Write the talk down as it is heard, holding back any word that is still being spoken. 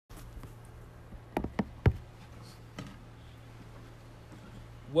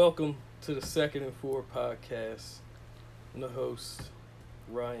Welcome to the Second and Four podcast. I'm the host,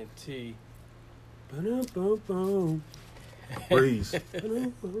 Ryan T. Breeze.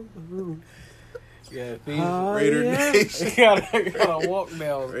 Yeah, Raider Nation. gotta walk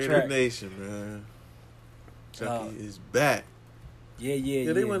down the Raider track. Nation, man. Chucky is back.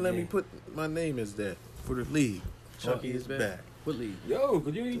 Yeah, They wouldn't let me put my name as that for the league. Chucky is back. What league? Yo,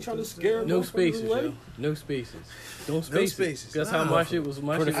 could you ain't trying to scare No motherfuckers spaces, away? yo. No spaces. Don't No space spaces. That's how Nah, my shit was.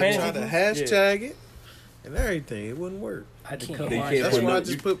 My for shit the I was tried to hashtag it and everything. It wouldn't work. I had to Can't. cut They my can't That's put why I nothing-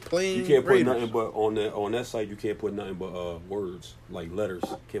 just put plain You can't put Raiders. nothing but on that site. You can't put nothing but words like letters.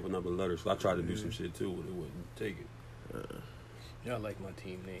 Can't put nothing but letters. So I tried to do some shit too, and it wouldn't take it. Y'all like my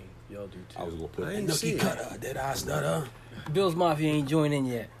team name. Y'all do too. I was gonna put I ain't see Nookie it. Cutter, Dead Eye Stutter. Bills Mafia ain't joined in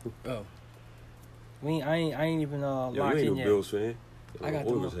yet. Oh, I ain't even Yo, you locked ain't in no yet. Bills fan. I got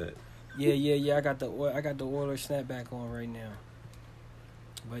the Oilers one. hat. Yeah. I got the Oilers snapback on right now.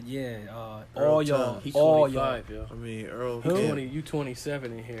 But yeah, Earl all y'all, Thomas. he's all y'all, 25, yo. I mean, Earl. You Kemp. 20, you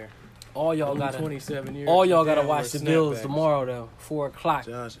 27 in here. all y'all I'm gotta, 27 years. all y'all gotta Damn, watch we're the Bills snapbacks. tomorrow though, 4:00.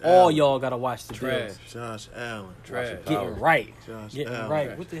 Josh All Allen. y'all gotta watch the Trash. Bills. Josh Allen. Trash. Getting right, Josh getting Allen.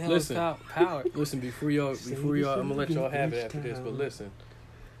 right. What the hell Listen. is power? Listen, before y'all, I'm gonna let y'all have it after this. But listen,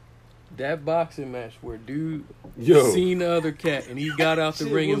 that boxing match where dude Yo, seen the other cat and he got out the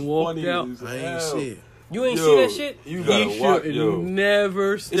shit ring and was walked funny out. as I ain't hell. see it. You ain't Yo, see that shit? You He gotta watch, should yo.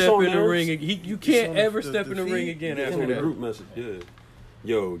 never step on in the there. ring. You can't on the- ever the- step the in the ring feed? again It's after on the that. group message, yeah.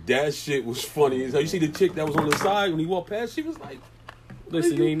 Yo, that shit was funny. You see the chick that was on the side when he walked past? She was like,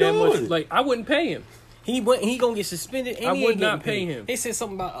 Listen, you ain't that much. doing? Like, I wouldn't pay him. He gonna get suspended. And I he would ain't not getting pay paid. him. They said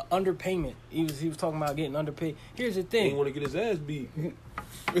something about underpayment. He was talking about getting underpaid. Here's the he thing. didn't want to get his ass beat.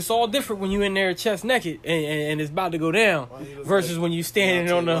 It's all different when you in there chest naked and it's about to go down Why you look versus like when you standing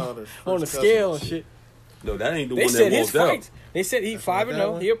Deontay on the Wilder's on the first scale cousin and shit. No, that ain't the They one said that his walked fights. out. They said he That's 5-0.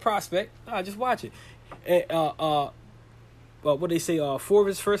 not that He a prospect. Just watch it. And, what they say? 4 of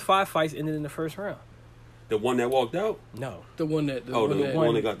his first 5 fights ended in the first round. The one that walked out? No, The one that. The Oh, one the that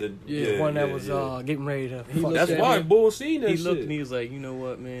one that got the... Yeah, the one that yeah, was yeah. getting ready to. He fuck looked That's shit at why up. him. Bull seen that he shit. looked and he was like, you know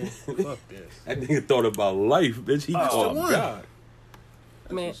what, man? Fuck this. That nigga thought about life, bitch. He That's the oh, one. God.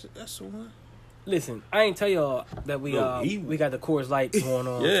 Man, That's the one. listen, I ain't tell y'all that we No, he- we got the Coors Light going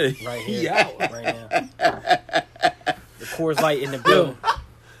on Yeah, right he here out. right now. The Coors Light in the building.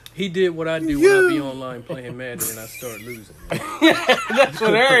 He did what I do when I be online playing Madden and I start losing. That's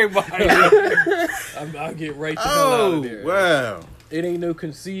what everybody. I get right the hell out of there. Wow. It ain't no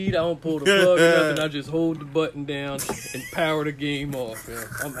concede. I don't pull the plug or nothing. I just hold the button down and power the game off. Man.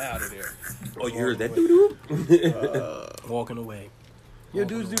 I'm out of there. Oh, you heard that doo-doo? Walking away. Yo,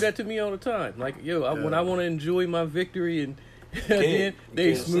 dudes do that to me all the time. Like, when I want to enjoy my victory and then You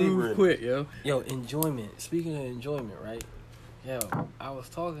they can't savor smooth it. quit, yo. Yo, enjoyment. Speaking of enjoyment, right? Yo, I was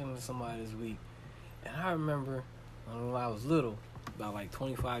talking to somebody this week, and I remember when I was little, about like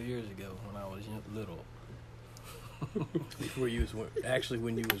 25 years ago, when I was little. Before you was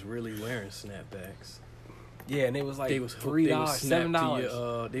when you was really wearing snapbacks. Yeah, and it was like They was $3,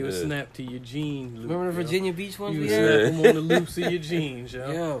 $7. They was Yeah. snapped to your jean loop. Remember the yo. Virginia Beach ones You we was had? snap them on the loops of your jeans,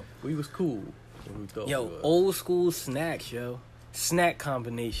 yo. Yo, We was cool. We thought we yo, was. old school snacks, yo. Snack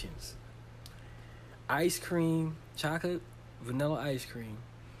combinations. Ice cream, chocolate, vanilla ice cream,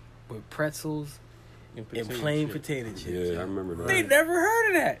 with pretzels and plain chips. potato chips. Yeah, I yo. remember that. They never heard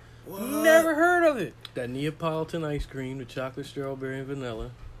of that. What? Never heard of it. That Neapolitan ice cream, the chocolate, strawberry, and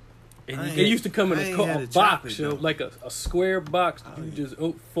vanilla. And I it ain't- used to come in I a, ain't co- had a the box, chocolate, yo, though. like a square box. Oh, You yeah. just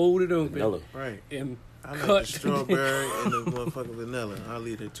fold it open Vanilla. Right. and I like cut the strawberry and the motherfucking vanilla. I'll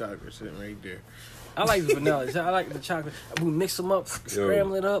leave the chocolate sitting right there. I like the vanilla. I like the chocolate. We mix them up,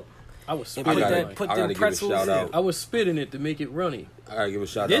 scramble it up, I was and spitting put gotta- that it. put I them gotta give a pretzels. shout out. I was spitting it to make it runny. I gotta give a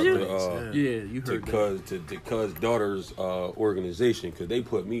shout Did out you? to Yeah, you heard that. to Cuz daughter's organization because they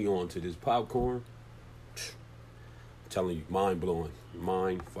put me on to this popcorn. I'm telling you,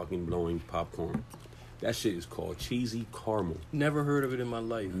 mind fucking blowing popcorn. That shit is called cheesy caramel. Never heard of it in my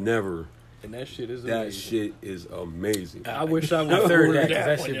life, Never. and that shit is That amazing. shit is amazing. I wish I would I have third ordered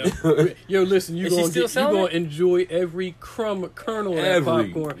that, 'cause that that one. Yo, listen, you Is she gonna still you selling gonna it? enjoy every kernel of that Every,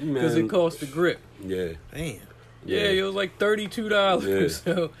 popcorn because man. it costs a grip. Yeah. Damn. Yeah, it was like $32. Yeah.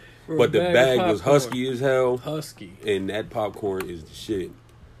 So, for a But the bag of was popcorn. husky as hell, Husky. and that popcorn is the shit.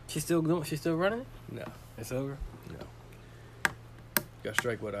 She's still going. She's still running it. No, It's over. got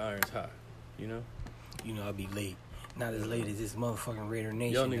strike while the iron's hot. You know, You know I'll be late. Not as late as this motherfucking Raider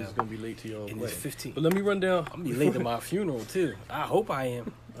Nation. y'all niggas though. gonna be late to y'all And wedding. it's 15. But let me run down. I'm gonna be late to my funeral too. I hope I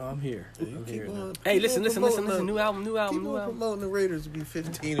am. I'm here. I'm here. now. Hey, listen. Keep New on album. New album. promoting the Raiders to be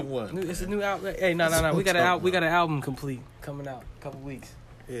 15-1. It's a new album. Hey, no. We got an album complete coming out in a couple weeks.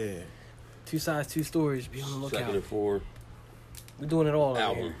 Yeah. 2 Sides, 2 Stories. Be on the lookout. 2nd and 4 We're doing it all over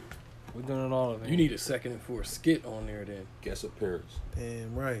album. here. We're doing it all over here. You need a 2nd and 4 skit on there then. Guest appearance.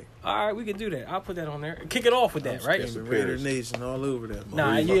 Damn right. All right, we can do that. I'll put that on there. Kick it off with that, right? Screaming Raider Nation all over that.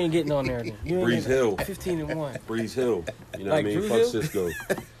 Nah, you ain't getting on there then. You ain't Breeze getting- Hill. 15 and 1. Breeze Hill. You know Like what I mean? Drew Fuck Hill? Cisco.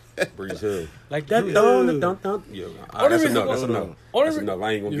 Breeze Hill. Like Dun, Drew- dun, dun, dun. Yo, that's reason- enough. That's enough. Only That's re- enough.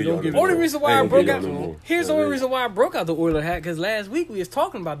 I ain't gonna You give don't y'all give no it- more. Only reason why I ain't broke gonna out. give y'all no more. Here's the You know only what I reason why I broke out the Oiler hat, because last week we was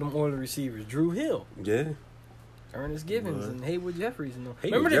talking about them Oiler receivers, Drew Hill, mean? Yeah. Ernest Givens, What? and Haywood Jeffries. And them. Hey,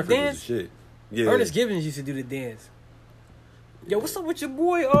 Remember the Jeffries dance? is shit. Yeah. Ernest Givens used to do the dance. Yo, what's up with your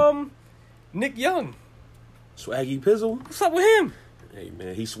boy, Nick Young? Swaggy Pizzle. What's up with him? Hey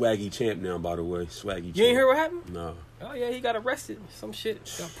man, he's Swaggy champ now. By the way, Swaggy. You champ. ain't hear what happened? No. Oh yeah, he got arrested. Some shit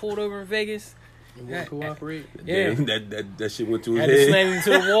got pulled over in Vegas. You want to cooperate? Yeah. Damn, that shit went to his Had to head. slam him to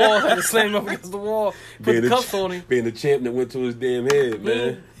the wall. Had to slam him up against the wall. Put Being the the cuffs on him. Being the champ that went to his damn head,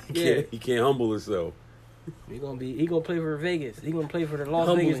 man. Yeah. He can't humble himself. He gonna play for Vegas. He gonna play for the Las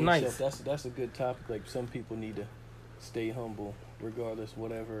Humbling Vegas Knights. yourself, that's a good topic. Like, some people need to stay humble regardless,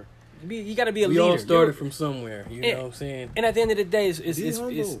 whatever. You got to be a We leader. all started from somewhere, you Yeah. know what I'm saying? And at the end of the day, it's Be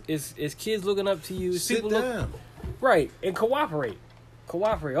humble. kids looking up to you. Sit People down. look right and cooperate.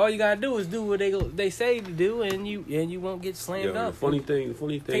 All you gotta do is do what they say to do, and you won't get slammed Yo, up. the funny thing,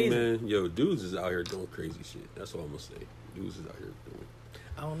 Taser. man. Yo, dudes is out here doing crazy shit. That's all I'm gonna say. Dudes is out here doing.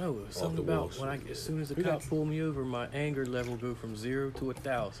 I don't know. It was something the about walls. when as soon as the cop pulled me over, my anger level go from 0 to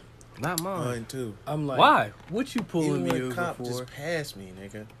 1,000. Not mine. Mine too. I'm like, Why? What you pulling Even me when over cop for? just passed me,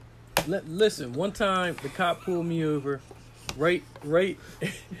 nigga. Listen, one time the cop pulled me over, right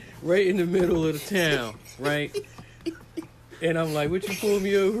in the middle of the town, right. And I'm like, "What you pulled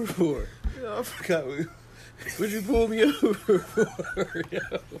me over for? Yeah, I forgot. What you pulled me over for?" Yo?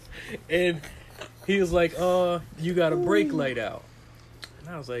 And he was like, you got a brake light out." And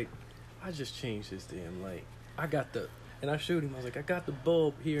I was like, "I just changed this damn light. I got the," and I showed him. I was like, "I got the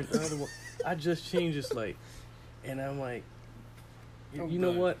bulb here and the other one. I just changed this light." And I'm like, you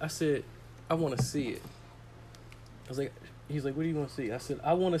know what? I said, "I want to see it." I was like, he's like, "What do you want to see?" I said,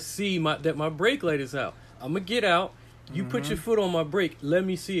 "I want to see that my brake light is out. I'm going to get out. You put your foot on my brake. Let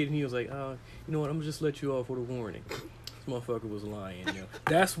me see it." And he was like, "You know what? I'm going to just let you off with a warning." This motherfucker was lying. Yo.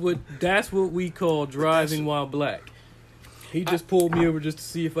 That's what we call driving while black. He just pulled me over just to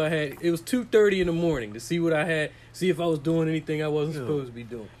see if I had. It was 2:30 in the morning to see what I had, see if I was doing anything I wasn't supposed to be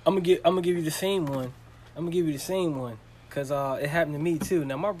doing. I'm gonna give you the same one. Cause it happened to me too.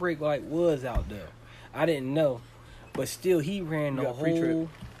 Now my brake light was out though. I didn't know, but still he ran You the got pre-trip. whole.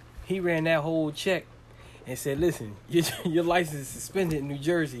 He ran that whole check, and said, "Listen, your license is suspended in New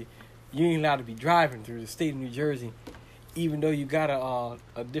Jersey. You ain't allowed to be driving through the state of New Jersey, even though you got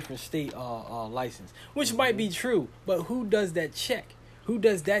a different state license, which might be true. But who does that check? Who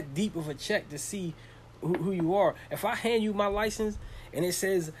does that deep of a check to see who you are? If I hand you my license and it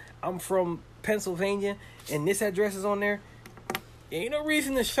says I'm from Pennsylvania and this address is on there, ain't no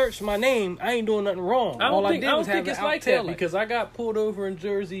reason to search my name. I ain't doing nothing wrong. I All don't I did think was have it's an like out that tail light. because I got pulled over in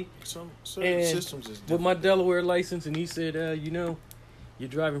Jersey Some certain and systems is different. with my Delaware license, and he said, your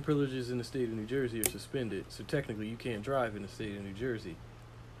driving privileges in the state of New Jersey are suspended, so technically you can't drive in the state of New Jersey.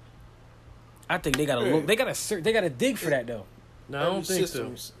 I think they gotta look. They gotta search. They gotta dig for that though. No, I don't think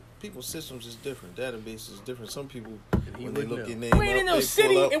systems, people's systems is different. Database is different. Some people, he when they wouldn't look know. your name We ain't in up, no they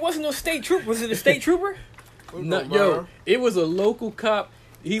city. pull up. It wasn't no state trooper. Was it a state trooper? We're No, gonna yo, borrow. it was a local cop.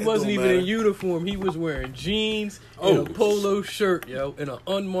 He It wasn't don't even in matter. uniform. He was wearing jeans and a polo shirt, yo, in an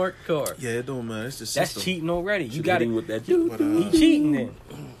unmarked car. Yeah, it don't matter. It's the That's system. cheating already. You Should got hit it. him with that dude. But, He cheating then.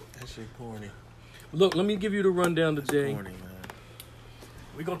 that shit corny. Look, let me give you the rundown today. Corny, man.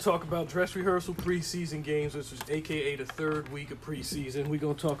 We're going to talk about dress rehearsal preseason games, which is a.k.a. the third week of preseason. We're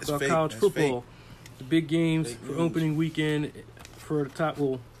going to talk It's about fake. college That's football. The big games Fake for news. opening weekend for the top.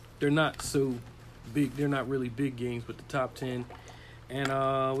 Well, they're not so big. They're not really big games, but the top 10. And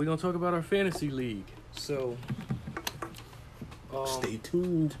we're going to talk about our fantasy league. So, Stay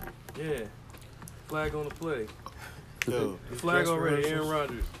tuned. yeah. Flag on the play. Yo, The flag dress already, rehearsals. Aaron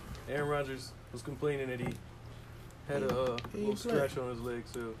Rodgers. Aaron Rodgers was complaining that he had a He little didn't play. scratch on his leg,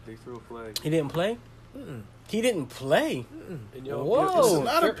 so they threw a flag. He didn't play. He didn't play. And y'all, Whoa. There's a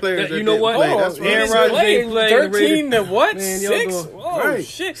lot of players that You know didn't what? play. Hold That's on, why Aaron they Rodgers said- ain't playing. 13 to what? Man, y'all 6? going- Oh Right.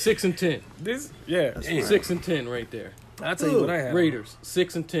 shit! 6 and 10. This yeah. Damn. 6 and 10 right there. I'll tell you what I have. Raiders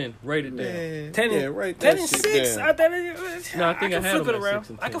 6 and 10. Write it down. Man, 10 yeah, and write 10 that and shit 6. down. I No, I think I can had flip them it at around. 6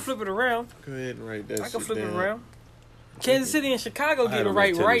 and I can 10. flip it around. Go ahead and write that I can shit flip it down. around. Kansas City and Chicago I had getting them right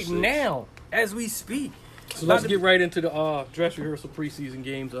at 10 and right 6. now as we speak. So let's get right into the dress rehearsal preseason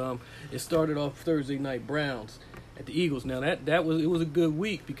games. It started off Thursday night, Browns at the Eagles. Now it was a good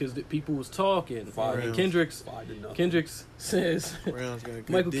week because people was talking. And Kendricks says Browns got a good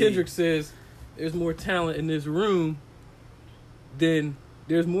Michael D. Kendricks says there's more talent in this room than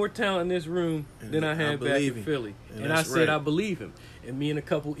I had back in Philly. And I said I believe him. And me and a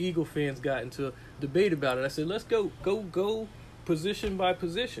couple Eagle fans got into a debate about it. I said, let's go position by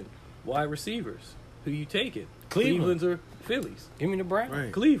position. Wide receivers. Who you taking? Cleveland. Cleveland's or Phillies? Give me the Browns.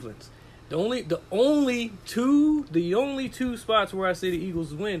 Right. Cleveland's. The only two spots where I say the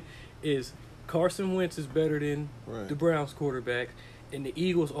Eagles win is Carson Wentz is better than the Browns quarterback, and the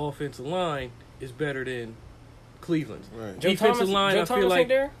Eagles offensive line is better than Cleveland's. Right. Defensive line, I feel like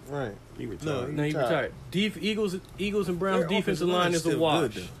there? Right. He retired. no, he retired. Eagles and Browns Their defensive line is a still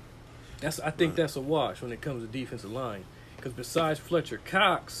wash. good, I think that's a wash when it comes to defensive line, because besides Fletcher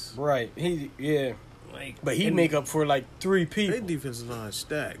Cox, Right. But he and- make up for like 3 people. Their defensive line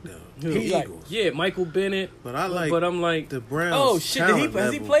stacked though. Who? The Like- Eagles. Michael Bennett. But I'm like, the Browns. Oh, shit, did he- talent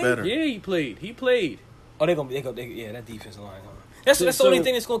has he level played? Better. yeah, he played. Oh, that defensive line. Huh? That's the only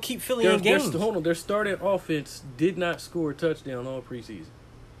thing that's gonna keep Philly in games. Their starting offense did not score a touchdown all preseason.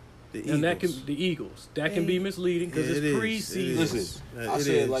 The And Eagles. the Eagles. That can be misleading because Yeah, it's it is. preseason. Listen, I It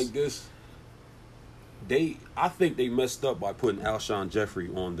said is. like this. I think they messed up by putting Alshon Jeffrey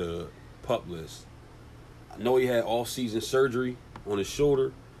on the PUP list. I know he had off-season surgery on his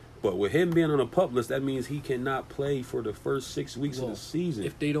shoulder, but with him being on a PUP list, that means he cannot play for the first 6 weeks of the season.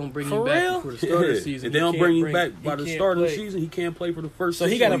 If they don't bring For him back real? before the start of the season, if they don't bring him back by the start of the season, he can't play for the first. So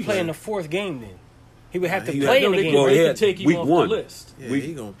 6 he got to weeks. play in the 4th game then. He would have to he play got- in No, the they game. Well, can, he they had can take him week off one. the list. Yeah, Week-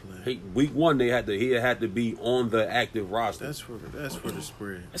 he gonna play. Week 1, he had to be on the active roster. That's for the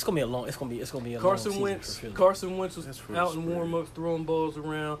spread. It's gonna be a long. It's gonna be a long Carson season Wentz. for Philly. Carson Wentz was That's for out the in spread. warm-ups, throwing balls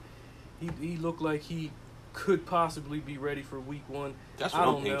around. He looked like he could possibly be ready for week 1. That's I what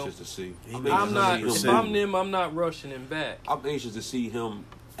don't I'm know. anxious to see. I'm I'm not. anxious If to see I'm them, I'm not rushing him back. I'm anxious to see him.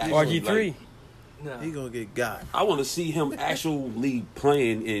 actually, RG3. like, No. He gonna get got. I want to see him actually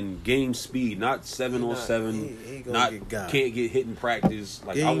playing in game speed, not 7-on-7. He gonna Not get got. can't get hit in practice.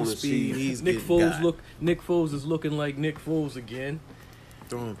 Like I Game want to speed. see. He's Nick getting Foles got. Nick Foles is looking like Nick Foles again.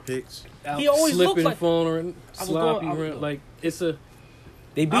 Throwing picks. Out He always looked slipping, like- falling around, I was sloppy going- around. Like it's a.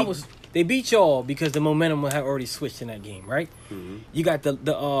 They beat y'all because the momentum had already switched in that game, right? Mhm. You got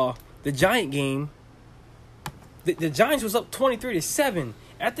the Giant game. The Giants was up 23-7.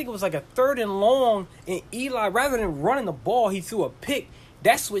 I think it was like a 3rd and long, and Eli, rather than running the ball, he threw a pick.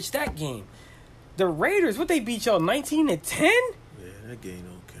 That switched that game. The Raiders, what they beat y'all 19-10, Yeah, that game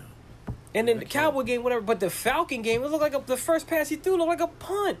don't count. and then the Cowboy game, whatever. But the Falcon game, it looked like the first pass he threw looked like a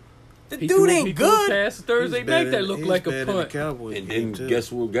punt. The He dude threw ain't a good. pass Thursday He's night better- that looked he's like a better than punt. the Cowboys And game, then too.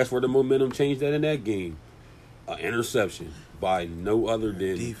 guess where the momentum changed that in that game? An interception by no other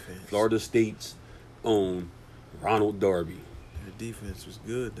than Defense. Florida State's own Ronald Darby. The defense was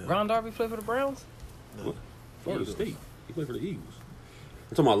good though. Ron Darby played for the Browns. No. Florida Eagles. State. He played for the Eagles.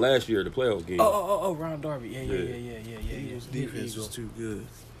 I'm talking about last year, the playoff game. Oh, Ron Darby. Yeah. Eagles defense was too good.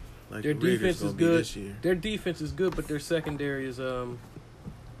 Like Their the Raiders defense is gonna be good. this year. Their defense is good, but their secondary is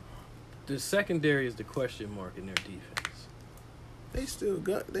the secondary is the question mark in their defense. They still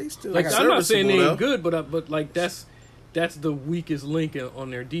Like I'm not saying they ain't serviceable, good, but like that's the weakest link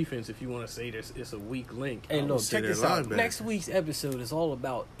on their defense. If you want to say it's a weak link. Hey, would look, say check they're this out. linebacker. Next week's episode is all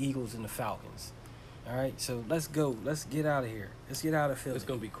about Eagles and the Falcons. All right, so let's go. Let's get out of here. Let's get out of Philly. It's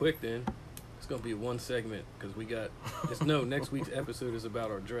gonna be quick then. It's gonna be one segment because we got. Next week's episode is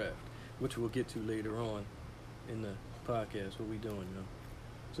about our draft, which we'll get to later on in the podcast. What we doing,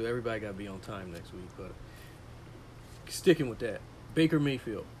 So everybody got to be on time next week. But sticking with that, Baker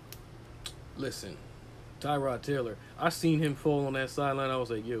Mayfield. Listen, Tyrod Taylor. I seen him fall on that sideline. I was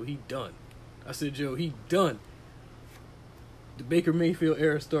like, yo, he done. I said, yo, he done. The Baker Mayfield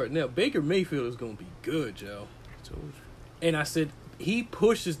era starting now. Baker Mayfield is gonna be good, Joe. And I said he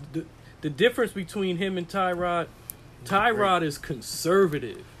pushes the difference between him and Tyrod. Tyrod is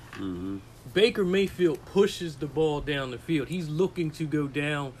conservative. Mm-hmm. Baker Mayfield pushes the ball down the field. He's looking to go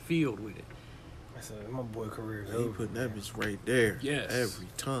downfield with it. I said, my boy career is He over. putting that bitch right there. Yes. Every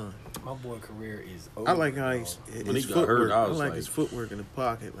time. My boy career is over. I like how bro. his When he got footwork. hurt, I I was like like- his footwork in the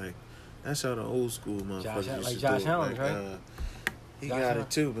pocket. Like that's how the old school motherfuckers used like to Josh do it. Allen, Like, right? He Josh got Allen? it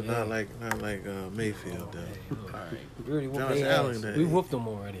too, but Yeah. not like Mayfield though. Hey, look, All right. we already whooped Josh their Allen, ass. that- We whooped them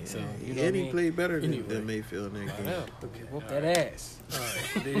already. So Yeah, you know what I and he mean? played better Anyway. than Mayfield in that I game. know. Whoop that ass. All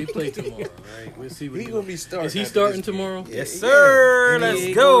right. They play tomorrow, right? We'll see what He he gonna be starting. Is he after starting this game. tomorrow? Yeah, Yes, yeah. sir. And he Let's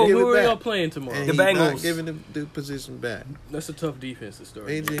ain't go. gonna give Who it are y'all back. playing tomorrow? And The he Bengals. not giving the position back. That's a tough defense to start.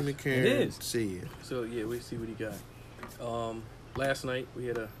 AJ against. McCarron, It is. see it. So yeah, we see what he got. Last night we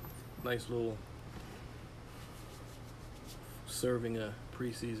had a nice little serving a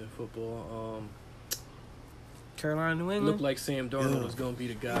preseason football. Carolina, New England. Looked like Sam Darnold was going to be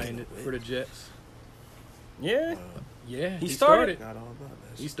the guy for the Jets. Yeah. Yeah, He started. Got all about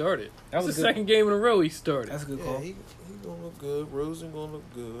that. He started. That That's was the good. second game in a row he started. That's a good Yeah, call. he gonna look good. Rosen gonna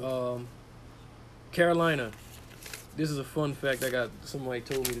look good. Carolina. This is a fun fact I got. Somebody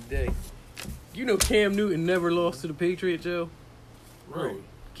told me today. You know Cam Newton never lost to the Patriots, Joe? Right.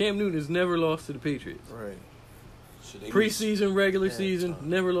 Cam Newton has never lost to the Patriots. Right. Shit, they Preseason, regular Yeah, season, Tom.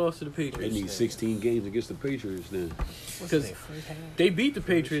 never lost to the They Patriots. need 16 games against the Patriots then. Because they beat the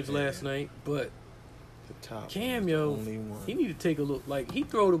Patriots last night, but The top. Cam, one, the yo, only one. he need to take a look. Like, he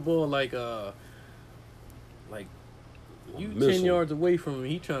throw the ball like you 10 Missile. yards away from him.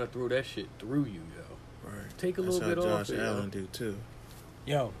 He trying to throw that shit through you, yo. Right. Take a That's little bit how off Josh it, yo. Allen do too.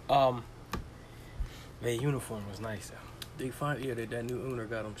 Yo, their uniform was nice though. They that new owner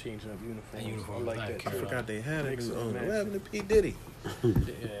got them changing up uniforms. That uniform I like was that. nice. I Carolina. forgot they had a Makes new it owner. match. What happened to P Diddy?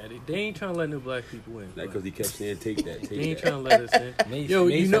 Yeah, they ain't trying to let no black people in. That because he kept saying, take that, They ain't take that. trying to let us in. Mace- Yo,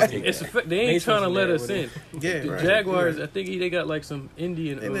 Mace you know, was there. it's a fact. They ain't Mace trying to was let there us with in. it. Yeah, The right. Jaguars, Yeah. I think they got like some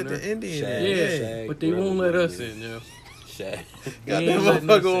Indian They let owner. the Indian Shaq. in. Yeah, Shaq, but they won't whatever let his us name in, yo. Shaq. Got They that ain't letting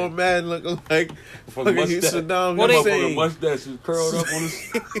us motherfucker in. on Madden looking like Fucking fucking mustache. Saddam Well, they- Motherfucker Hussein. mustache is curled up on his...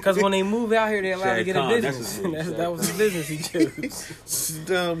 Because when they move out here, they're allowed to Shaq get a Khan, that's business. his name, Shaq That was the Khan. business he chose.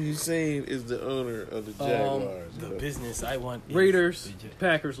 Saddam Hussein is the owner of the Jaguars. The yo. business I want. is Raiders, the Jet-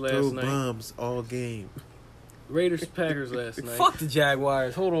 Packers last Throw night. bombs all game. Raiders, Packers last night. Fuck the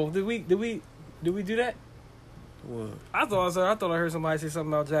Jaguars. Hold on. Did we do that? What? I thought I heard somebody say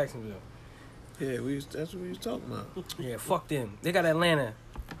something about Jacksonville. Yeah, that's what we was talking about. Yeah, fuck them. They got Atlanta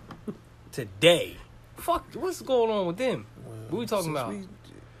today. Fuck, what's going on with them? Well, What we talking since about? we-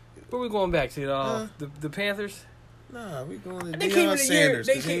 Where we going back to? The Panthers Nah, we going to They came in Deion the year- Sanders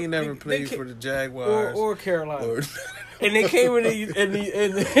they because he came- ain't never they played came- for the Jaguars. or Carolina? Or- And they came in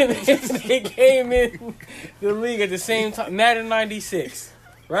they came in the league at the same time. Madden '96,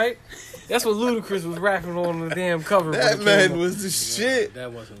 right? That's what Ludacris was rapping on the damn cover. that when it man came was the shit.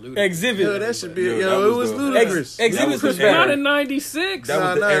 That wasn't ludicrous. Exhibit. Yo, that should be. Yo, that Yo, it was was the- ludicrous. Exhibit was the better. Not era. in '96. That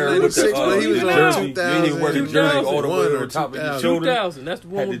was the Nah, era with 96, the, but he was even on out. jersey. You didn't wear the 2000. jersey all the way 2001 on top of your 2000. shoulder. 2000. That's the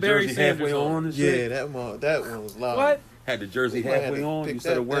one Had the with Barry jersey Sanders halfway on. on and Yeah, shit. that one was loud. What? Had the jersey We might have halfway to on. pick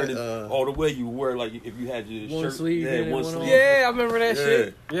Instead of that- wearing it that, all the way, you wear like if you had your One shirt, sleeve in and one one sleeve. on. Yeah, I remember that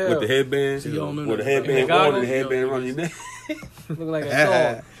shit. Yeah, With the headband, So you don't know with the nothing about headband that. on and the Goggles? headband around your neck, look like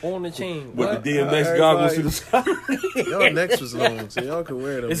a dog on the chain. with What? the DMX goggles to the side. Y'all necks was long, so y'all could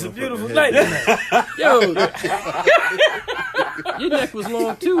wear them. It's a motherfucking beautiful headbands. night. Yo, your neck was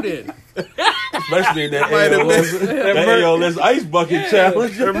long too then. Especially in that Might have ALS ice bucket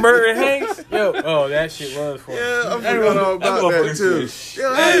challenge. The Merton Hanks. Yo, oh, that shit was funny. Yeah, I forgot all about that motherfucker too. said,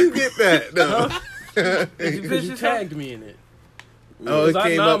 Yo, how you get that? No. Because you tagged me in it. Oh, it I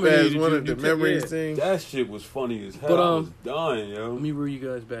came up as nominated one you, of the you took- memories yeah. things. That shit was funny as hell. But, I was dying, yo. Let me reel you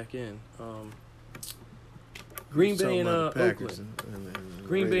guys back in. Green Bay and Oakland.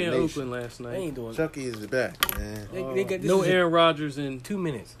 Green Bay and Oakland last They night. ain't doing. Chucky is back, man. They got this No is a- Aaron Rodgers and 2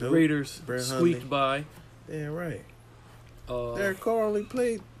 minutes. the Nope. Raiders Brett squeaked Hundley. by. Yeah, right. Uh, Derek Carr only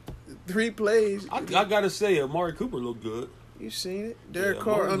played 3 plays. I gotta say, Amari Cooper looked good. You seen it? Derek Yeah,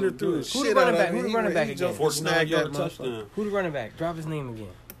 Carr Amari underthrew looked the good. Who the shit running out back? of Who him. the running back He again? jumped for 49 snag that yard motherfucker. touchdown. Who the running back? Drop his name again.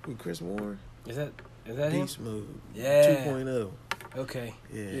 Who, Chris Moore? Is that him? Beast mode. Yeah. 2.0. Okay.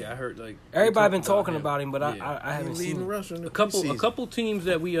 Yeah. yeah, I heard like Everybody been they talked talking about him, but Yeah. I haven't He seen leading him. rusher in the a couple preseason. teams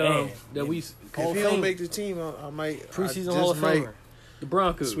that we Man. if Hall If of he don't Fame. make the team, I might Preseason I just Hall of might Famer. the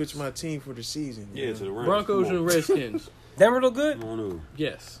Broncos, switch my team for the season. Yeah, you to the know? Rams. Broncos Come and on. Redskins. Denver look good. I don't know.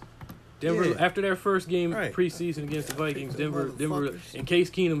 Yes. Denver Yeah. after their first game Right. preseason against the Vikings, Them Denver motherfuckers. and Case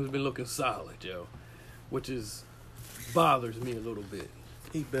Keenum has been looking solid, Joe, which is bothers me a little bit.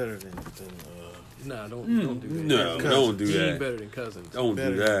 He better than Nah, don't do that. No, Cousins. don't do He ain't that. better than Cousins. Don't better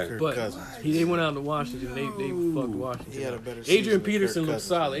do than that. Kirk But Cousins. they went out to Washington. They fucked He Washington. had a up. better season Adrian than Peterson Kirk looked Cousins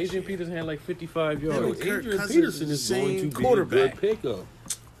solid. this Adrian year. Peterson had like 55 Yeah, yards. but Kirk Adrian Cousins Peterson is is the going same to be a quarterback. good pickup.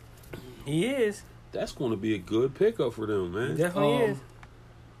 He is. That's going to be a good pickup for them, He man. definitely is.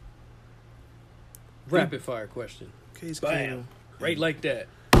 Rapid fire question. Case Bam. Keenum, Right like that.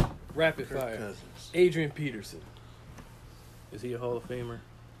 Rapid Kirk fire. Cousins. Adrian Peterson. Is he a Hall of Famer?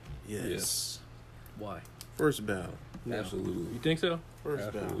 Yes. Why? First ballot. No. Absolutely. You think so?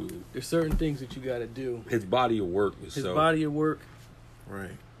 First ballot. Absolutely. There's certain things that you got to do. His body of work is His so. body of work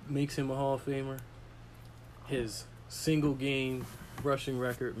Right. makes him a Hall of Famer. His single game rushing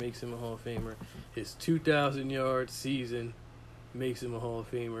record makes him a Hall of Famer. His 2,000-yard season makes him a Hall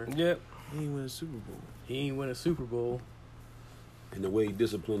of Famer. Yep. He ain't win a Super Bowl. He ain't win a Super Bowl. And the way he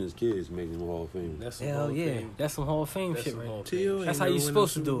disciplined his kids making him Hall of Fame. That's some Hell Hall of yeah, Fame. that's some Hall of Fame That's shit some right Hall now. of Fame. T.O. That's how you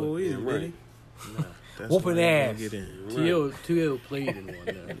supposed to do it. Either, Yeah, right. did he? Nah. That's Whooping why he ass. didn't get in. T.O. played in one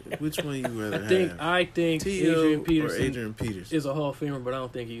now. Which one you rather I have? think T.O. Adrian or Peterson Adrian Peterson? is a Hall of Famer, but I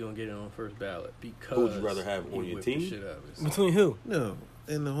don't think he's gonna get it on first ballot because Who would you rather have he on your whipped the team? shit out of his- Between who? No,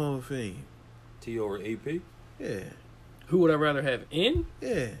 in the Hall of Fame. T.O. or AP? Yeah, Who would I rather have in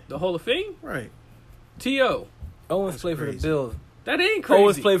yeah, the Hall of Fame? right. T.O. Owens That's played for the crazy. Bills. That ain't crazy.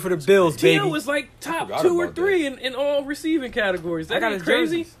 Owens played for the Bills, baby. T.O. was like top forgot 2 or about 3 in all receiving categories. That I got ain't his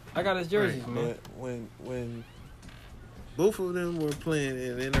crazy. jerseys. I got his jerseys, Right, man. but when both of them were playing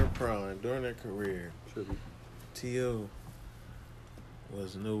in their prime during their career, T.O.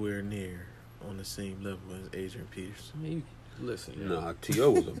 was nowhere near on the same level as Adrian Peterson. I mean, listen, yo. Nah,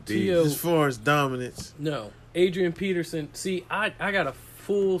 T.O. was a beast. T.O. As far as dominance, No, Adrian Peterson. See, I got a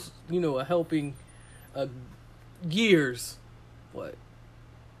full, a helping, years, what?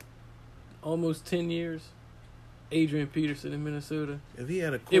 Almost 10 years. Adrian Peterson in Minnesota. if he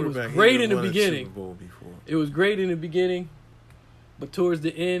had a It was quarterback, great he in the would've won a beginning. Super Bowl before. It was great in the beginning, but towards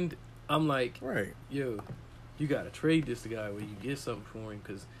the end, I'm like, Right. yo, you got to trade this guy where you get something for him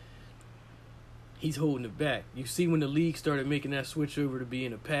because he's holding it back. You see when the league started making that switch over to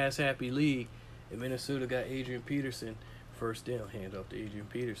being a pass-happy league, and Minnesota got Adrian Peterson, first down, hand off to Adrian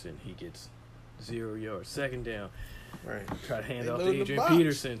Peterson. He gets 0 yards. Second down, Right. try to hand They off load to the Adrian box.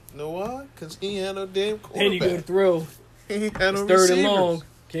 Peterson. Know why? Because he ain't had no damn quarterback. Then you go to throw. He ain't had no It's third and receivers. long.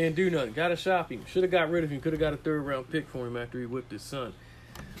 Can't do nothing. Got to shop him. Should have got rid of him. Could have got a third-round pick for him after he whipped his son.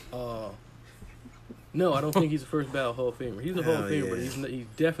 No, I don't think he's a first-ballot Hall of Famer. He's a Hall of Hell Famer, yeah. but he's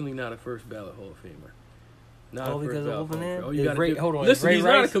definitely not a first-ballot Hall of Famer. Not Oh, a because of first-ballot whooping Hall of ass? Famer. Oh, you Is gotta Ray- do- hold on, is Listen, Ray he's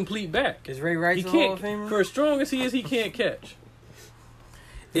not a Rice- complete back. Is Ray Rice He a Hall of can't. Famer? For as strong as he is, he can't catch.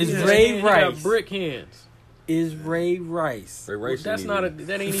 Is Yeah. Ray He Rice? got brick hands. Is Ray Rice? Ray Rice That's ain't not a. even-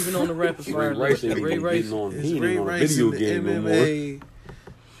 That ain't even on the rapid Ray fire Rice list. ain't Ray even Rice. getting on. Is He ain't Ray even on a Rice video in the game no more. MMA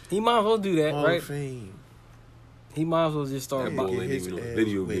He might as well do that, Hall right? of Fame? He might as well just start. That Yeah, ball get ain't his even on a ass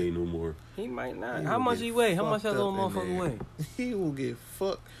video whipped. game no more. He might not. He How will much get he weigh? How much fucked that little up in motherfucker there. weigh? He will get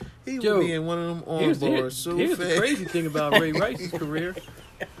fucked. He Yo, will be in one of them arm Here's bars so the fast. crazy thing about Ray Rice's career.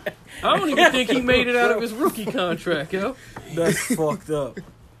 I don't even think he made it out of his rookie contract, yo. That's fucked up.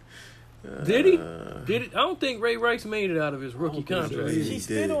 Did he? Did it? I don't think Ray Rice made it out of his rookie I don't think so. contract. He She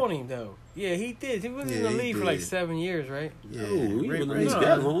spit did. on him though. Yeah, he did. He was in Yeah, the he league for like did. 7 years, right? Yeah, Oh, he Ray wasn't in the Rice- league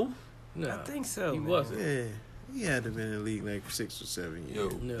that long. No, I think so. he man. wasn't. Yeah, he had to have been in the league like 6 or 7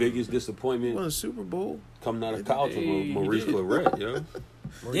 years. Yo, No. biggest Won disappointment a Super Bowl. coming out of college was He Maurice did. Claret, yo.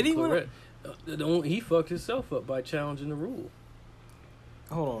 Did he win Claret. He fucked himself up by challenging the rule.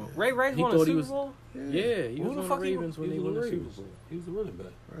 Hold on. Ray Rice He won a thought he Super was- Bowl? Yeah, he Who was the on the fuck he Ravens when He they was won on the the Super Ravens. Bowl. He was the running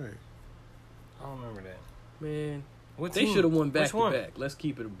back. Right. I don't remember that. Man, What they team? should have won back Which to one? back. Let's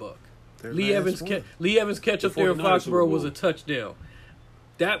keep it a buck. Their Lee last Evans, one. Lee Evans catch The up there in 49ers Super Foxborough was Bowl. a touchdown.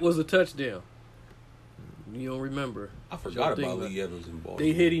 That was a touchdown. You don't remember? I forgot Think about about- Lee Evans in Baltimore.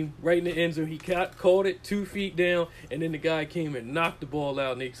 They hit him right in the end zone. He caught it 2 feet down, and then the guy came and knocked the ball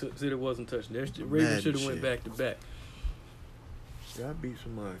out, and they said it wasn't touching. The Ravens Mad should have went shit. back to back. I beat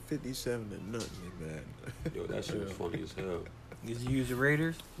somebody 57 to nothing, man. Yo, that shit was funny as hell. Did you use the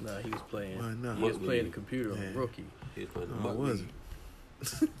Raiders? Nah, he was playing. Why not? He was Must playing be. the computer on Yeah. the rookie. He was playing the Oh, Mutt was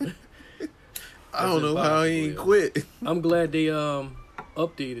League. it? I don't know how he ain't impossible, quit. I'm glad they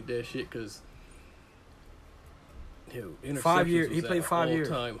updated that shit because. 5 years. He played 5 years.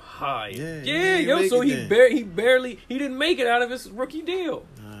 All-time high. Yeah, he Yeah, didn't yo. make So it he then. he didn't make it out of his rookie deal.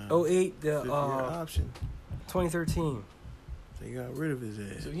 08 to Fifth-year option. 2013. They got rid of his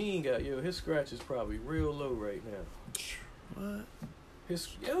ass. So he ain't got his scratch is probably real low right now. What?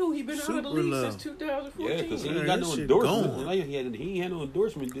 He been out of the Super league low. since 2014. Yeah, because he Yeah, ain't got that no shit endorsement. gone. Like, he ain't had no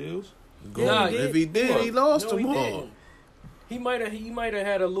endorsement deals. Gone. Nah, If he did, he lost No, them he all. didn't. He might have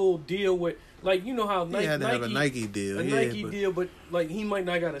had a little deal with, like, you know how He Nike had to have a Nike deal. a yeah, Nike but, deal, but like he might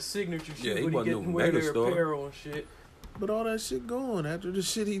not got a signature Yeah, shoe, he but he wasn't get no wear their megastar. apparel and shit. but all that shit gone after the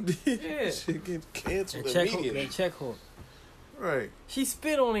shit he did. Yeah. Shit get canceled That check immediately. hook. Right. She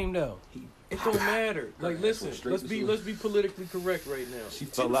spit on him though. It don't matter. Like, Right, listen, straight let's to be the- politically correct right now. She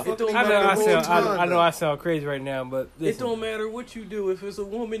fell out. It don't I know matter. I whole sound time, I know though. I sound crazy right now, but It listen, don't matter what you do. If it's a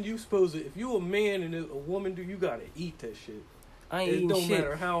woman, you supposed to. If you a man and a woman do, you gotta eat that shit. I ain't It eating don't shit.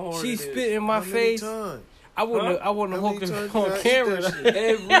 matter how hard She it is. spit in my How many face. times? I wouldn't Huh? I wouldn't How have many hooked times you on gotta eat camera. that shit?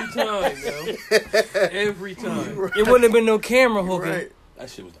 Every time, yo. Every time. Right. It wouldn't have been no camera hooking. Right. That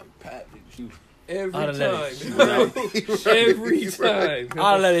shit was like Pat. She was Every I'd have let it time. Every time.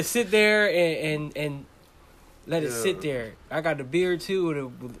 I'll let it sit there and let it sit there. I got the beard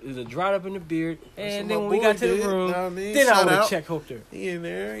too. It was dried up in the beard. And then when we got to the room, then I would have check hooked her. He in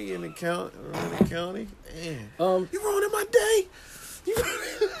there. He in the county. Man. You ruining my day.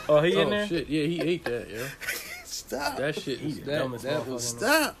 Oh, he in there? Shit. Yeah, he ate that, yo. Stop. That shit. That was.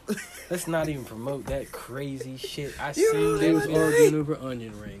 Stop. Let's not even promote that crazy shit. They was arguing over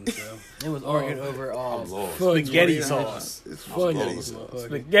onion rings, yo. It was arguing over spaghetti sauce. It's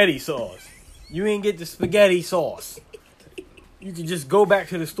Spaghetti sauce. You ain't get the spaghetti sauce. You can just go back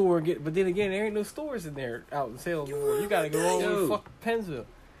to the store and get. But then again, there ain't no stores in there out in sales anymore. You gotta go all over fucking Pennsville.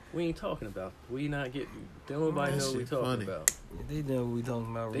 We ain't talking about. We not getting. Don't nobody know what we talking about. They know what we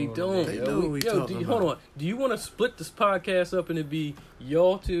talking about. They don't. They know what we talking about. Hold on. Do you want to split this podcast up and it be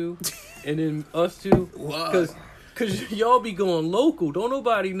y'all two and then us two? Cause y'all be going local. Don't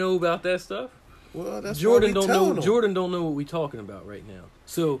nobody know about that stuff. Well, that's Jordan don't know. Jordan don't know what we talking about right now.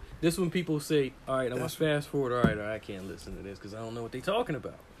 So this when people say, "All right, I'm gonna fast forward." All right, I can't listen to this because I don't know what they talking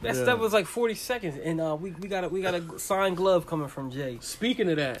about. That stuff was like 40 seconds, and we got a signed glove coming from Jay. Speaking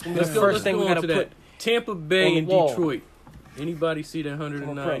of that, let's go on to that. Tampa Bay and wall. Detroit. Anybody see that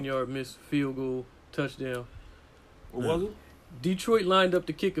 109-yard missed field goal touchdown? What was it? Detroit lined up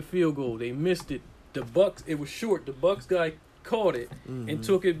to kick a field goal. They missed it. The Bucks. It was short. The Bucks guy caught it and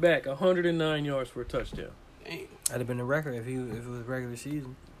took it back 109 yards for a touchdown. That'd have been a record if it was regular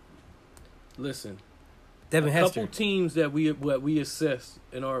season. Listen, Devin Hester. Couple teams that we assess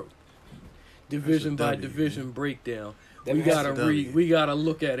in our division by division breakdown. We gotta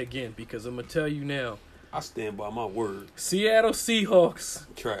look at again because I'm gonna tell you now. I stand by my word. Seattle Seahawks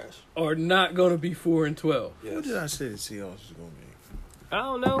Trash are not gonna be 4-12. Yes. What did I say the Seahawks was gonna be? I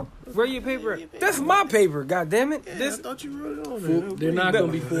don't know. Where your paper? That's my paper. God damn it! Yeah, I thought you wrote it on there. They're not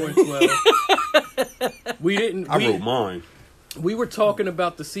gonna be 4-12. We didn't. I wrote mine. We were talking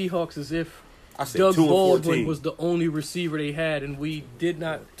about the Seahawks as if Doug Baldwin was the only receiver they had, and we did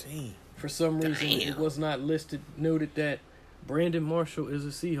not. 14. For some reason, it was not noted that Brandon Marshall is a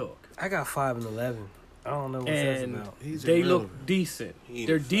Seahawk. I got 5 and 11. I don't know what that's about. They look decent.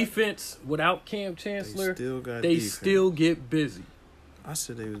 Their defense, without Cam Chancellor, they still get busy. I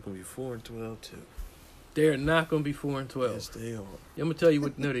said they was going to be 4-12 too. They're not going to be 4-12. Yes, they are. I'm going to tell you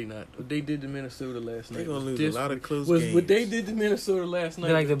what. No, they not. What they did to Minnesota last night. They're going to lose a lot of close games. What they did to Minnesota last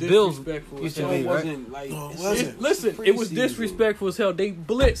night like was the Bills. Disrespectful. It wasn't like. Listen, it was disrespectful as hell. They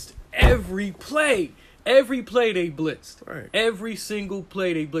blitzed every play. Every play they blitzed. Right. Every single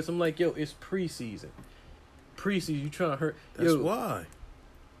play they blitzed. I'm like, yo, it's preseason. Preseason, you trying to hurt. That's why.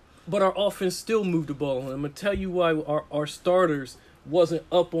 But our offense still moved the ball. And I'm going to tell you why our starters wasn't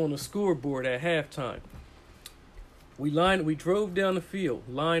up on the scoreboard at halftime. We drove down the field,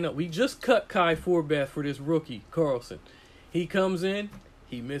 line up. We just cut Kai Forbath for this rookie, Carlson. He comes in,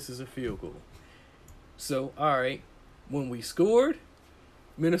 he misses a field goal. So, all right, when we scored,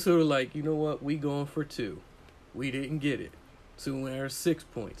 Minnesota like, you know what, we going for 2. We didn't get it. So we were 6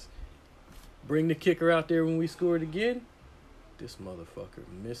 points. Bring the kicker out there when we scored again. This motherfucker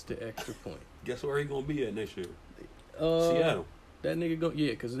missed the extra point. Guess where he gonna be at next year? Seattle. That nigga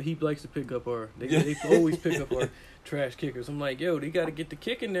because he likes to pick up they always pick up our trash kickers. I'm like, yo, they got to get the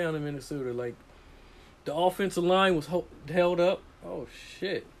kicking down in Minnesota. Like, the offensive line was held up. Oh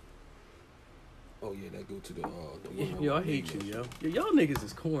shit. Oh yeah, that go to the. Yo, I hate you, yo. Y'all niggas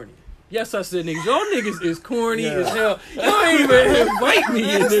is corny. Yes, I said niggas. Y'all niggas is corny as hell. Y'all ain't even invite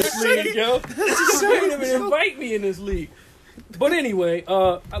me in this league, yo. Y'all ain't even invite me in this league. But anyway,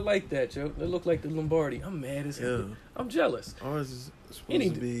 I like that, Joe. They look like the Lombardi. I'm mad as hell. I'm jealous. Ours is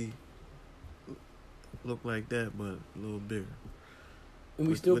supposed to be look like that, but a little bigger. And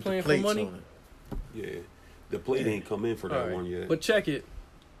we still playing for money? Yeah. The plate ain't come in for that one yet. But check it.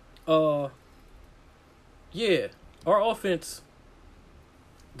 Yeah. Our offense,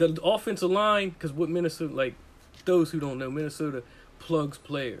 the offensive line, because what Minnesota, like, those who don't know, Minnesota plugs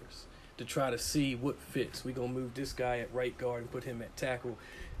players to try to see what fits. We're going to move this guy at right guard and put him at tackle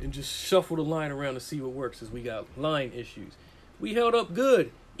and just shuffle the line around to see what works as we got line issues. We held up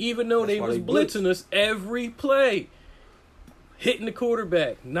good, even though they was blitzing us every play. Hitting the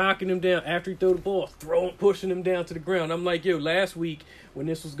quarterback, knocking him down after he threw the ball, pushing him down to the ground. I'm like, yo, last week when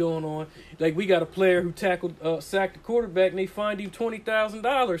this was going on, like, we got a player who sacked the quarterback and they fined him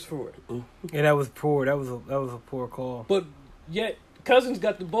 $20,000 for it. Yeah, that was poor. That was a poor call. But yet Cousins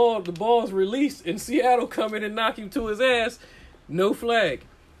got the ball's released, and Seattle come in and knock him to his ass. No flag.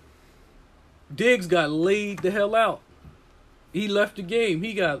 Diggs got laid the hell out. He left the game.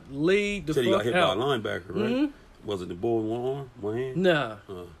 He got laid the fuck out. He got hit by a linebacker, right? Mm-hmm. Was it the ball in one arm, one hand?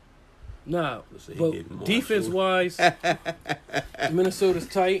 Nah. But defense-wise, Minnesota's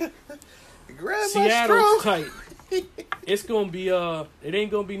tight. Seattle's tight. it's gonna be it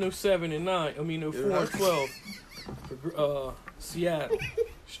ain't gonna be no 7-9. I mean no 4-12 for Seattle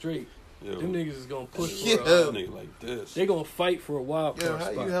straight. Yo, Them niggas is gonna push for nigga like this. they gonna fight for a wild Yo, card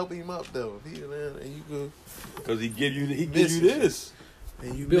how spot. you help him up though? If he there and you go Because he give you Misses. this.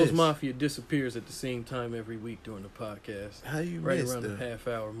 and you Bill's miss. Mafia disappears at the same time every week during the podcast. How you Right miss around though? the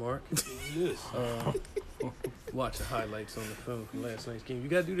half-hour mark. This. Watch the highlights on the phone from last night's game. You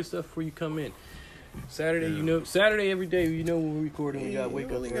gotta do this stuff before you come in. Saturday, Yeah. Saturday every day, when we're recording, we gotta wake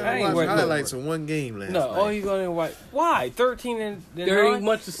up. only early. I gotta ain't watch worried- highlights of one game last No, night. all you gonna watch. Why? 13 and There ain't 9?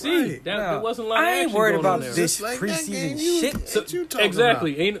 much to see. Right. There wasn't a lot of I ain't action worried going about on there. this Just like that preseason game you- shit. that you talking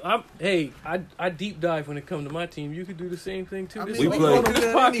Exactly. I deep dive when it comes to my team. You could do the same thing too. I This, mean, we this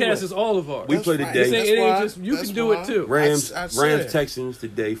play- podcast anyway. is all of ours. We That's play fine. today. This ain't, it That's ain't why- just you that's can do why. it too. Rams I said. Texans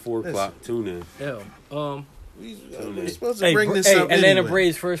today, 4:00. Tune in. Hell, We're supposed to Hey, bring this up Atlanta anyway.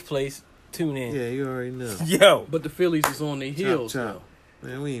 Braves first place. Tune in. Yeah, you already know. Yo, but the Phillies is on their heels Chop, now.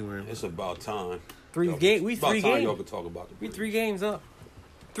 Man, we ain't worried. It's about time. we About three time y'all games. can talk about the We Braves. 3 games up.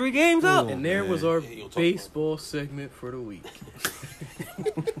 3 games up. Ooh. And there was man. our Yeah, you don't talk baseball segment for the week.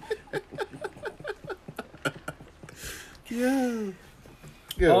 Yeah.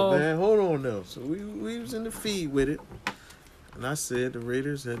 Man, hold on though. So we was in the feed with it. And I said the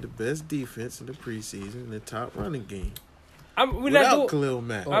Raiders had the best defense in the preseason and the top running game. We're Without not doing. Khalil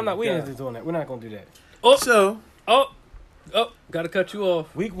Mack. I'm not. We God. ain't doing that. We're not gonna do that. So, Oh, gotta cut you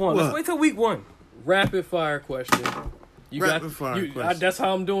off. Week 1. What? Let's wait till week 1. Rapid fire question. Rapid fire question. That's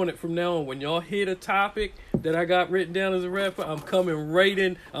how I'm doing it from now on. When y'all hit a topic that I got written down as a rapid, I'm coming right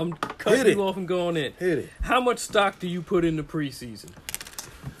in. I'm cutting Hit it. you off and going in. hit it. How much stock do you put in the preseason?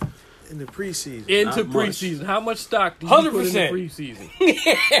 In the preseason. Into Not much. preseason. How much stock do you put in the 100%. preseason?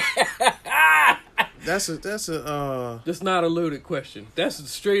 That's a That's not a loaded question. That's a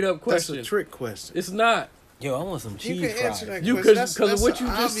straight up that's question. a trick question. It's not. Yo, I want some cheese You can fries. answer that You question. because of what an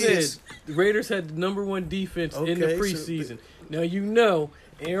you just obvious- said. The Raiders had the number 1 defense in the Okay, so- preseason. Now you know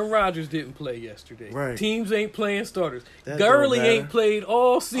Aaron Rodgers didn't play yesterday. Right. Teams ain't playing starters. That Gurley don't matter. ain't played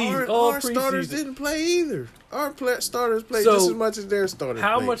all season, all Our starters preseason. didn't play either. Our starters played So, just as much as their starters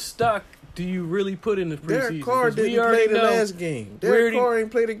How played. much stock do you really put in the preseason? Derek Carr 'Cause we didn't play already the know last game. we already- Derek Carr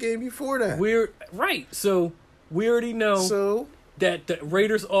ain't played a game before that. We're right. So we already know So, that the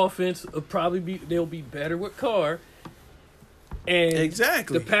Raiders' offense will they'll be better with Carr. And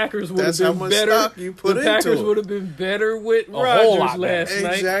exactly. the Packers would have That's how been much better. stock you put the into Packers it. would have been better with whole Rodgers lot last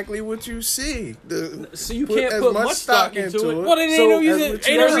night. Exactly what you see. So you Put can't as put much much stock into it. Well, then So, ain't no as reason. what Ain't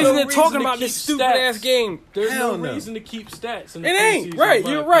you no got. reason No to talk reason to about this keep stupid stats. ass game. There's Hell no no. reason to keep stats. In It the ain't preseason, right. in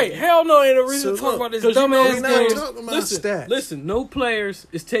my You're right. opinion. Hell no, ain't no reason So to talk look, about this 'Cause you dumb know ass these not game. players- talking about listen, stats. listen, no players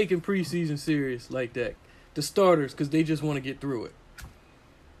is taking preseason serious like that. The starters, because they just want to get through it.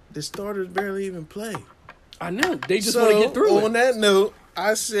 The starters barely even play. I know. They just So, want to get through on it. that note,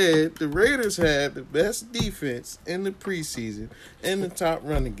 I said the Raiders had the best defense in the preseason and the top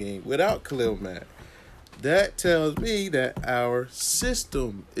running game without Khalil Mack. That tells me that our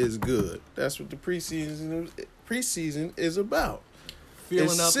system is good. That's what the preseason is about. Feeling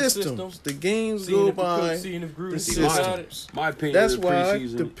It's out systems. the system. The games Seeing go if the coach, by. seeing if Gruden the see about it. systems. My opinion That's of the why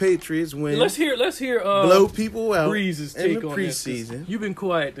preseason. the Patriots win. Let's hear blow people out Breeze's in take the on this, 'cause preseason. You've been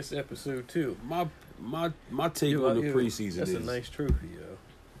quiet this episode too. my take on the preseason That's is a nice trophy,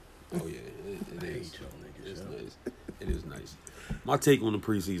 yo. Oh yeah, it I is. hate y'all niggas. It's yo. nice. It is nice. My take on the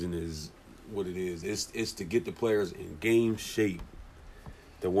preseason is what it is. It's to get the players in game shape,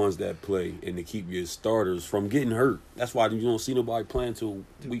 the ones that play, and to keep your starters from getting hurt. That's why you don't see nobody playing till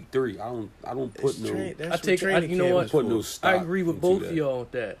week 3. I don't put no You know what? put no stock I agree with into both that. of y'all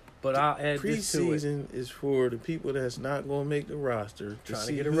with that, but I'll add this to it. Preseason is for the people that's not going to make the roster to Trying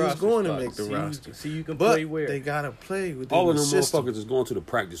see to get a who's roster going spot. to make the See roster. See you can But play where. they got to play within All of the them system. motherfuckers is going to the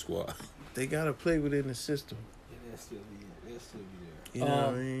practice squad. They got to play within the system. You know what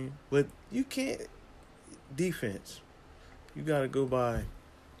I mean? But you can't defense. You got to go by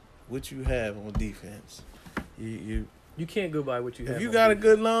what you have on defense. You can't go by what you have. if you on got a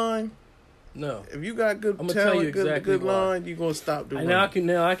defense. good line, No. if you got good I'm gonna tell you talent, exactly good why. line, you're gonna stop the run.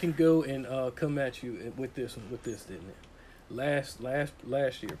 Now I can go and come at you with this didn't it? Last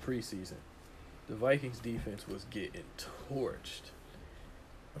year preseason, the Vikings defense was getting torched.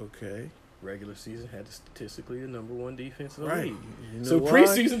 Okay, Regular season had statistically the number 1 defense in the right. league. You know So why?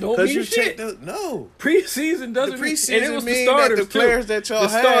 preseason don't 'Cause mean you shit. No, Preseason doesn't the mean, preseason and it was the mean starters that the players too. that y'all The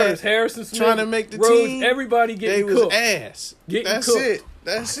had starters, Harrison Smith, trying to make the Rhodes, team, everybody they getting was cooked. ass. Getting That's cooked. it.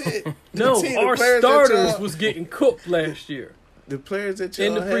 That's it. No, The our players that starters y'all- was getting cooked last year. the players that y'all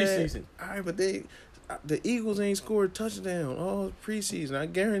in the had- preseason. All right, but they. the Eagles ain't scored a touchdown all preseason. I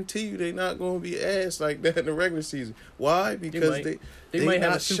guarantee you they not going to be ass like that in the regular season. Why? Because they might have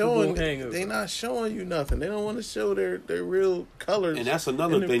not a Super Bowl showing. hangover. They not showing you nothing. They don't want to show their real colors. And that's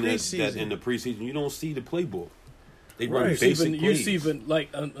another thing that preseason. in the preseason you don't see the playbook. They Right. run basic You plays. see,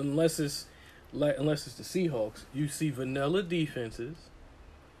 unless it's the Seahawks, you see vanilla defenses.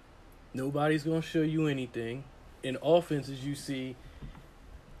 Nobody's gonna show you anything. In offenses, you see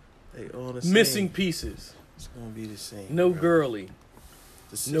They all the same. missing pieces. It's gonna be the same. No bro. Gurley,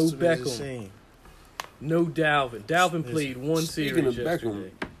 The system is Beckham. the same. no Dalvin. Dalvin played one Speaking of series Beckham,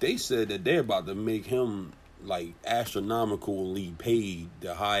 yesterday. they said that they're about to make him like astronomically paid,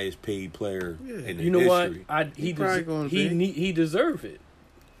 the highest paid player in the You know history. what? He probably gonna be. He deserve it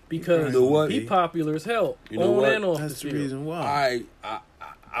because You know what? he popular as hell You know on what? and off That's the the field. reason why.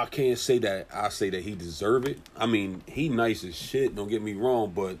 I can't say that. I say that he deserve it. I mean, he nice as shit. Don't get me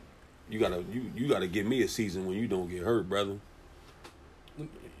wrong, but you gotta give me a season when you don't get hurt, brother.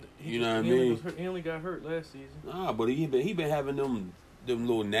 You know what I mean? He only got hurt last season. Nah, but he been having them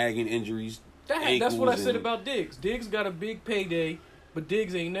little nagging injuries. That's what I said and- about Diggs. Diggs got a big payday, but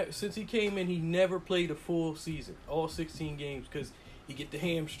Diggs ain't since he came in, he never played a full season, all 16 games, because he get the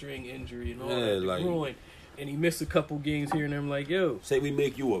hamstring injury and all that, the groin, and he missed a couple games here and there. I'm like, yo, Say we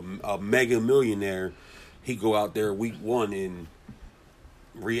make you a mega millionaire, he go out there week 1 and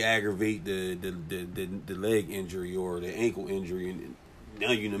re-aggravate the leg injury or the ankle injury, and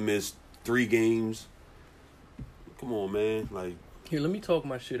now you done missed 3 games. Come on, man. Like, here, let me talk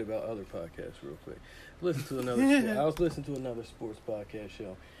my shit about other podcasts real quick. Listen to another. I was listening to another sports podcast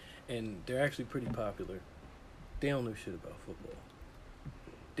show, and they're actually pretty popular. They don't know shit about football.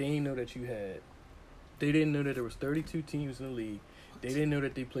 They didn't know that They didn't know that there was 32 teams in the league. They didn't know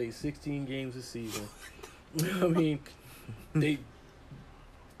that they played 16 games a season. I mean,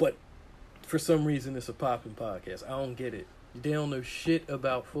 but for some reason it's a popping podcast. I don't get it. They don't know shit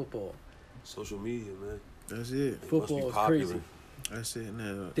about football. social media, man. That's it. They Football must be is popular. crazy. That's it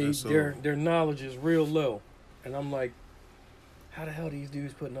now. Their knowledge is real low, and I'm like, how the hell these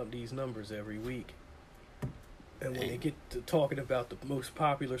dudes putting up these numbers every week? And when they get to talking about the most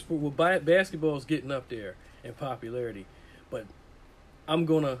popular sport, well, basketball is getting up there in popularity, but I'm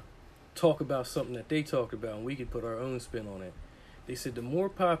gonna talk about something that they talked about, and we can put our own spin on it. They said the more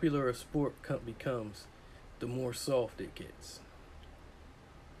popular a sport becomes, the more soft it gets,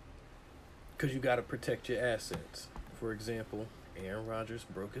 because you got to protect your assets. For example, Aaron Rodgers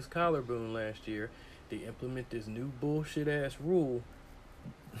broke his collarbone last year. They implement this new bullshit ass rule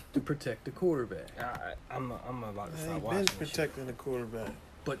to protect the quarterback. I'm about to They stop ain't watching been this shit. protecting the quarterback.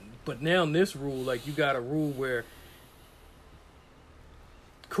 But now in this rule, like, you got a rule where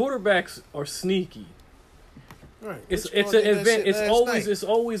quarterbacks are sneaky. Right. It's Which one did that shit last night? it's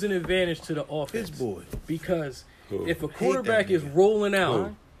always an advantage to the offense. His boy. Because Who? if a that quarterback is nigga. rolling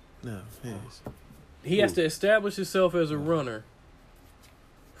out, No, his. he has to establish himself as a runner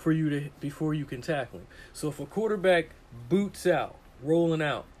before you can tackle him. So if a quarterback boots out, rolling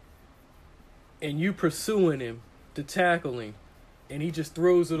out, and you pursuing him to tackle him, and he just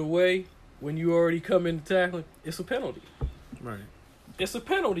throws it away when you already come in to tackle him, it's a penalty. Right. It's a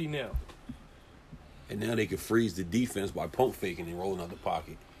penalty now. And now they can freeze the defense by pump faking and rolling out the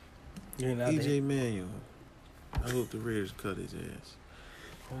pocket. You're not there. EJ Manuel. I hope the Raiders cut his ass.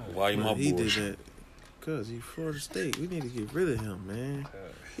 Why my But he boy? did that because he's Florida State. We need to get rid of him, man.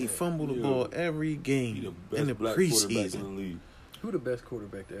 He fumbled the Yeah. ball every He game the in best the black quarterback in the preseason. league. Who the best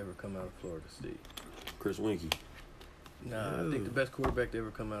quarterback to ever come out of Florida State? Chris Winkie. Nah, I think the best quarterback to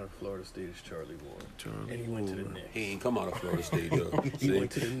ever come out of Florida State is Charlie Ward. Charlie And he went to the Ward. Knicks. He ain't come out of Florida State though. He See?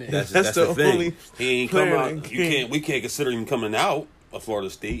 went to the Knicks. That's the the thing. only He ain't come player out. that We can't consider him coming out of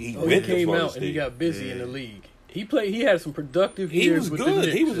Florida State. He Oh, he went to came Florida out State. and he got busy in Yeah. the league. He had some productive He years was with the good.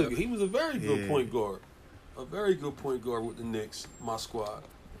 Knicks. He was a very good Yeah. point guard. A very good point guard with the Knicks, my squad.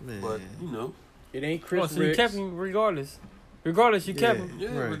 Man. But you know, It ain't Oh, Chris so you Ricks. kept him regardless. Regardless, you kept Yeah. him.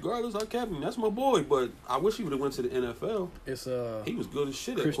 yeah. Right. Regardless, I kept him. That's my boy. But I wish he would have went to the NFL. It's He was good as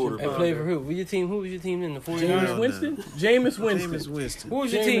shit at Christian And quarterback. played for who? Who was your team in the 49ers? Jameis No, Winston. no. Jameis Winston. Jameis Winston. Who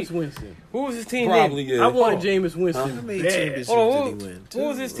was your Jameis team? Winston. Who was his team? Probably then? yeah. I wanted Oh. Jameis Winston. How many bad. championships Hold on, did he win? What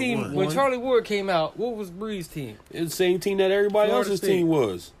was his Two or team one? when Charlie Ward came out? What was Bree's team? It's the same team that everybody Florida else's State. team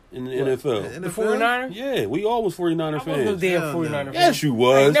was in the NFL. The The NFL? 49ers? Yeah, we all was 49er I wasn't no fans. damn Hell 49er no. fan. Yes, you I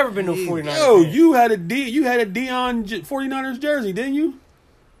was. ain't never been no Yeah. 49er Yo, fan. you had a Dion 49ers jersey, didn't you?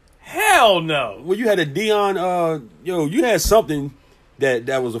 Hell no. Well, you had a Dion. You had something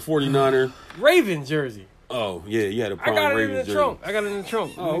that was a 49er. Raven jersey. Oh yeah, you had a I prime got it in Ravens the jersey. trunk. I got it in the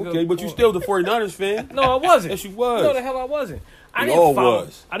trunk. Oh, okay, but you still the 49ers fan. No, I wasn't. Yes, you was. No, the hell I wasn't. I We didn't all follow.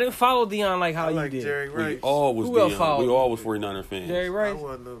 was. I didn't follow Deion like how I you like did. Jerry We Rice. all was Who else Deion. followed? We all was 49er fans. Jerry I Rice.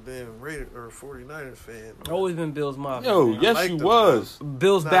 wasn't no damn Raider or 49ers fan. Always been Bills Mafia. Yo, man. yes, like you them, was.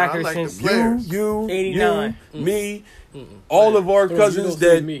 Bills Nah, backer I like the since players. You, 89. me, all of our Don't cousins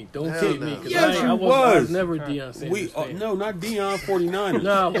say that me. Don't Hell say no. me. Cause Yes, I you was was. never a Deion Sanders we fan. no, not Deion 49ers.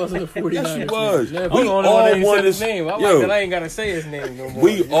 No, I wasn't a 49ers Yes, you fan. was. Never. I'm We the only all one that ain't won said his this- name. I Yo. like that I ain't gotta say his name no more.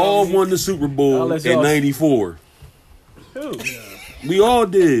 We You know all what I mean? won the Super I'll Bowl let in y'all- '94. Who? We all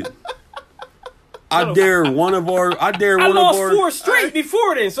did. I dare one of our. I lost 4 straight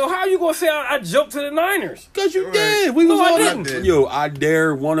before then. So how you gonna say I jumped to the Niners? Cause you Right. did. We was No, I all didn't. Yo, I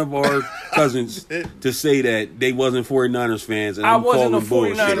dare one of our cousins to say that they wasn't 49ers fans, and I I'm wasn't calling a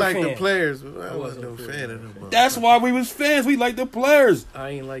 49er She bullshit. liked the fan. players, but I wasn't wasn't no a fan of them. That's why we was fans. We liked the players.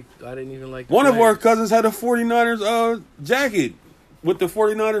 I didn't even like the One of our players. cousins had a 49ers jacket with the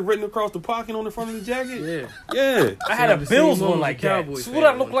 49ers written across the pocket on the front of the jacket. Yeah. Yeah. I had See, a I'm the Bills same one as like a that. Cowboys So fan what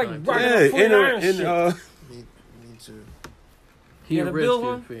I at look one like time. rocking Yeah, a 49ers and shit. Me too. He You a had a Bills Redskins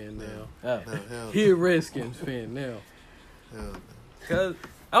one? fan now. Oh. No, hell, He a Redskins fan now. hell no. Cause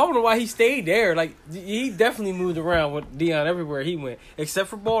I don't know why he stayed there. Like he definitely moved around with Deion everywhere he went, except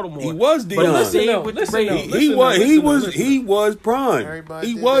for Baltimore. He was But Deion. listen, No, with the listen, Raiders. no. He Listen, was listen, he was listen. he was prime. Everybody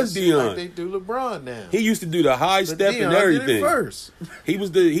He did was that shit Deion. like they do LeBron now. He used to do the high But step Deion and did it everything. first. He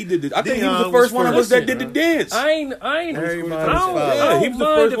did the. I think he was Deion the first was one of us first. that did the dance. I ain't. Everybody I don't, was I Yeah, don't he was the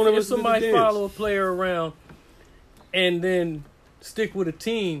mind first if, one of if us to do the somebody dance. follow a player around and then stick with a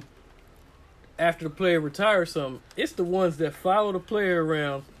team after the player retires something. It's the ones that follow the player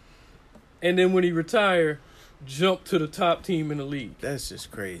around and then when he retire, jump to the top team in the league. That's just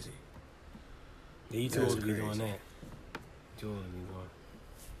crazy. He That's supposed to be crazy. doing that.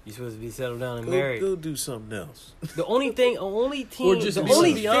 You supposed to be settled down and Go, married. go do something else. The only team, Or just the be,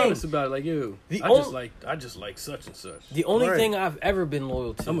 only be thing, honest about it. Like, yo, The I just like such and such. the only Right. thing I've ever been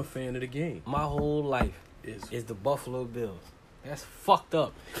loyal to, I'm a fan of the game. my whole life, Is is the Buffalo Bills. That's fucked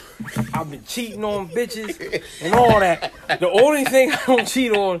up. I've been cheating on bitches and all that. The only thing I don't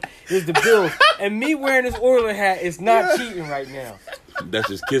cheat on is the Bills. And me wearing this Oiler hat is not cheating right now. That's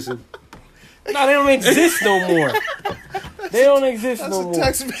just kissing. No, they don't exist no more. They don't exist That's no a more.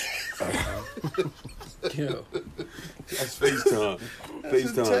 text message. yo, That's FaceTime.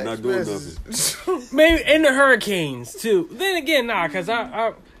 FaceTime, not doing nothing. Maybe in the Hurricanes too. Then again, nah, because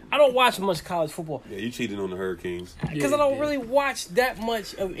I don't watch much college football. Yeah, you cheated on the Hurricanes. Because I don't really watch that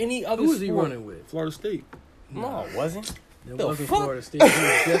much of any other who was he sport. running with? Florida State. No, it wasn't. It The wasn't fuck? Florida State.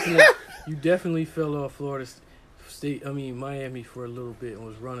 You definitely fell off Florida State. I mean Miami for a little bit and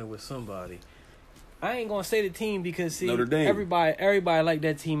was running with somebody. I ain't gonna say the team because see, Notre Dame. everybody like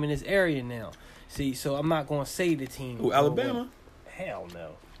that team in this area now. See, so I'm not gonna say the team. Who, Alabama? Hell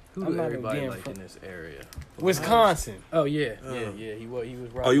no. Who I'm do not everybody again like from- in this area? Wisconsin. Oh yeah. He was.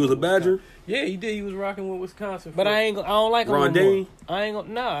 Rocking Oh, you was a with Badger? Wisconsin. Yeah, he did. He was rocking with Wisconsin. But I don't like them Ron no more. Dane? I ain't gonna.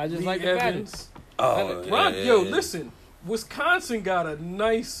 Nah, I just Lee like the Evans. Badgers. Oh, Ron, yeah, yo, yeah. listen. Wisconsin got a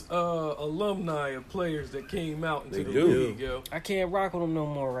nice alumni of players that came out into They the do. league, yo. I can't rock with them no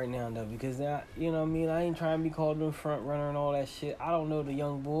more right now though because you know what I mean. I ain't trying to be called the front runner and all that shit. I don't know the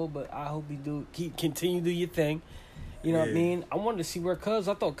young bull, but I hope you continue to do your thing. You know what I Yeah. mean? I wanted to see where Cuz.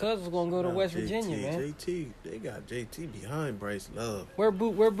 I thought Cuz was gonna go to West Virginia, man. JT, they got JT behind Bryce Love. Where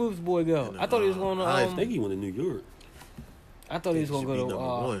Booth's boy go? And, I thought he was going to. I I think he went to New York. I thought he was He gonna should go be to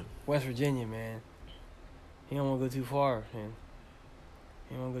number one. West Virginia, man. He don't want to go too far, man.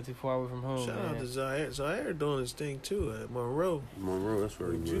 He don't want to go too far away from home, Shout man. out to Zaire. Zaire doing his thing too at Monroe. Monroe, that's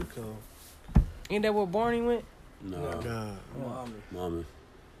where he went. JUCO. Ain't that where Barney went? Nah, God, mama.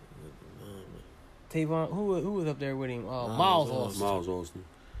 Tavon, who was up there with him? Miles Miles Austin. Austin. Miles Austin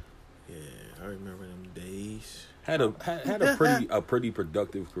yeah, I remember them days. had a pretty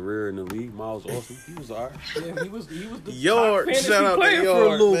productive career in the league. Miles Austin, he was alright. Yeah, he was the Yard, top fantasy shout out player to for a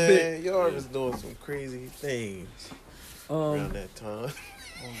Yard, little man. bit. Yard was doing some crazy things around that time.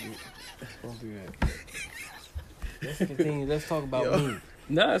 Don't do that. Let's continue. Let's talk about Yo. me.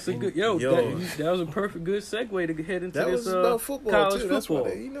 Nah, it's a good Yo. that was a perfect good segue to head into That this was about football college too. That's football.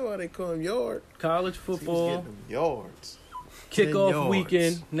 why you know why they call him Yard. College He was football getting them yards. 10 kickoff yards.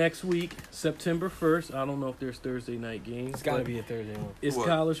 weekend next week, September 1st. I don't know if there's Thursday night games. It's got to but be a Thursday one. It's What,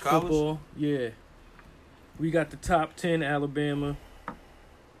 college college? football. Yeah. We got the top 10, Alabama,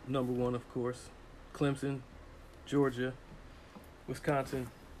 number 1, of course. Clemson, Georgia, Wisconsin,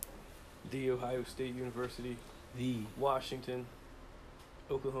 The Ohio State University, Washington,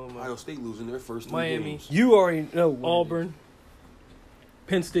 Oklahoma, Ohio State losing their first 3 Miami. games. You already know. what it Auburn,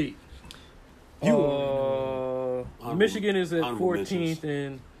 Penn State. You Michigan is at honorable 14th,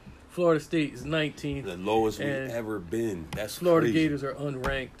 and Florida State is 19th. The lowest we've And ever been. That's Florida crazy. Gators are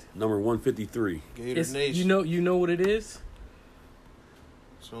unranked. Number 153. Gator Nation. You know what it is?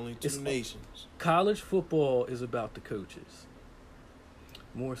 It's only two nations. College football is about the coaches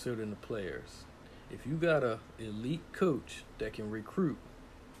more so than the players. If you got a elite coach that can recruit,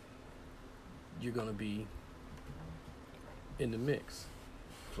 you're gonna be in the mix.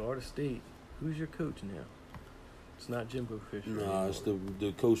 Florida State, who's your coach now? It's not Jimbo Fisher. Nah, anymore. it's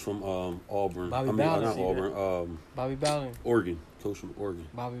the coach from Auburn. Bobby Bowden. Not Auburn. Bobby Bowden. Oregon. Coach from Oregon.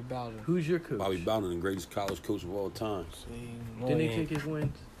 Bobby Bowden. Who's your coach? Bobby Bowden, the greatest college coach of all time. Didn't they take his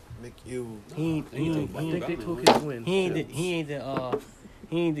wins? He I think they took his wins.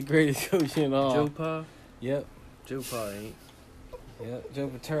 He ain't the greatest coach in Joe Pa? Yep. Joe Pa ain't. Yep. Joe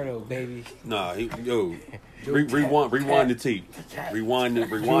Paterno, baby. Nah, rewind the tape. Rewind the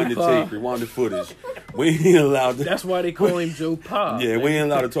tape. Rewind the footage. We ain't allowed to. That's why they call him Joe Pa. Yeah, we ain't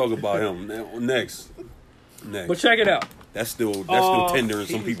allowed to talk about him. Next. But check it out. That's still tender in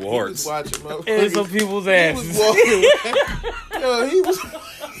some people's hearts. In some people's asses.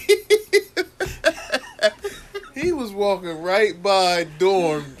 He was walking right by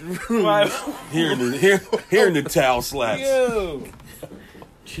dorm. Hearing the towel slaps. Yo.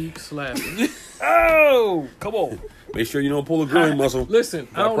 Cheek slapping. Oh, come on. Make sure you don't pull a groin muscle. Listen,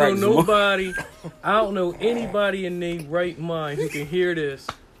 I Gotta don't practice know more. nobody. I don't know anybody in their right mind who can hear this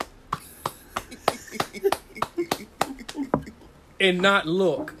and not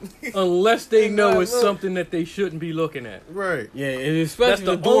look, unless they know it's something that they shouldn't be looking at. Right. Yeah, and That's especially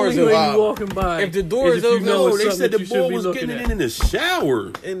the the doors only way open. you walking by. If the door is open, No, it's they something said that the you should boy be was looking getting at. it in the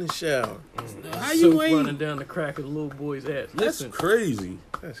shower. In the shower. How Soap you ain't? running down the crack of the little boy's ass. That's Listen, crazy.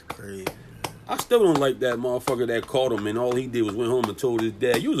 That's crazy. I still don't like that motherfucker that caught him and all he did was went home and told his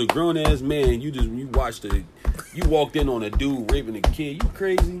dad. You was a grown ass man. You walked in on a dude raping a kid. You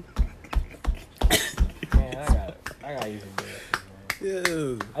crazy? Man, I gotta use a bathroom, man.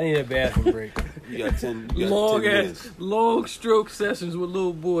 Yeah. I need a bathroom break. You got 10 long minutes. ass, long stroke sessions with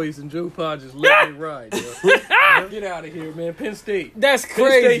little boys, and Joe Pa just let me ride. Yo. Get out of here, man. Penn State. That's Penn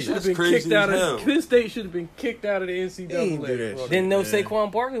State crazy. should have That's been crazy kicked out as hell. of. Penn State should have been kicked out of the He ain't do that NCAA. shit. Didn't know Man.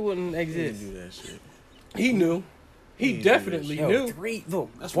 Saquon Barkley wouldn't He didn't exist. do that shit. He knew. He He definitely Yo, knew. look,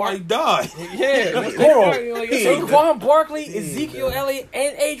 That's why he died. Yeah. Hold on. Like, Saquon Barkley, Ezekiel Elliott,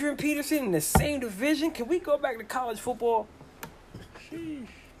 and Adrian Peterson in the same division. Can we go back to college football?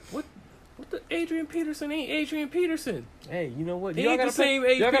 What the Adrian Peterson ain't Adrian Peterson. Hey, you know what? He Y'all ain't gotta the play. same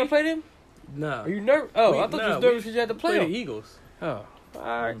Y'all AP. gotta play them? Nah. Are you nervous? Oh, I thought you Nah, was nervous because you had to play Play the them. Eagles. Oh, all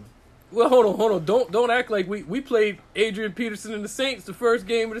right. Well, hold on. Don't act like we played Adrian Peterson and the Saints the first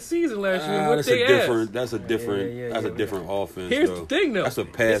game of the season last year. What That's they a different. asked. That's a different. Yeah, that's a yeah. different offense. Here's though. the thing, though. That's a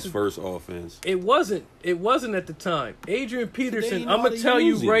pass first offense. It wasn't at the time. Adrian Peterson. didn't know I'm how gonna to tell you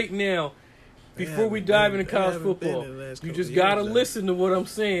use him. right now. Before we haven't dive been- into they college haven't been football, in the last you couple just years, gotta though. listen to what I'm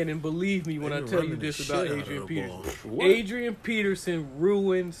saying and believe me when They I been tell you running the this shit about out of Adrian the Peterson. ball. What? Adrian Peterson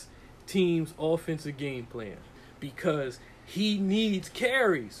ruins teams' offensive game plan because he needs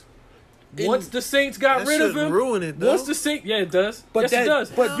carries. Once the Saints got That rid of shouldn't him, ruin it, though. once the Saints, yeah, it does. But Yes, that- it does.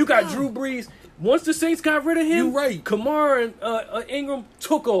 but- You got Drew Brees. Once the Saints got rid of him, You right. Kamara and Ingram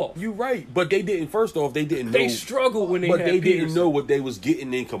took off. You right, but they didn't. First off, they didn't know. They struggled when they but had they didn't Peterson. know what they was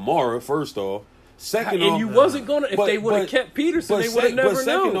getting in Kamara. First off, second And off, you wasn't gonna if but- they would have but- kept Peterson, but they would have never But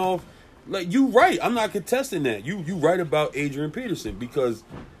second known. off, like you right, I'm not contesting that. You right about Adrian Peterson because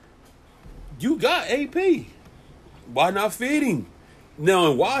you got AP. Why not feed him?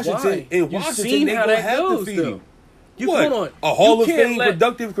 Now in Washington, Why? You've Washington seen they how gonna that have goes, to feed though. him. You What? hold on. A Hall You of can't Fame let-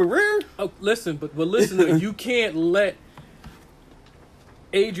 productive career? Oh, listen, but listen to me. You can't let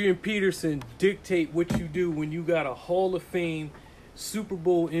Adrian Peterson dictate what you do when you got a Hall of Fame Super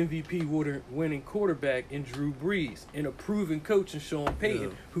Bowl MVP winning quarterback in Drew Brees and a proven coach in Sean Payton,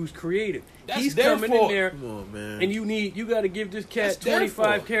 Yeah. who's creative. That's He's their coming fault. in there, Come on, man. and you got to give this cat That's their 25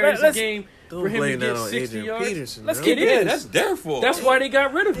 fault. carries a Let's- game Don't for him to blame that get on 60 Adrian yards. Peterson. Let's bro. keep it Yeah, in. that's their fault. That's why they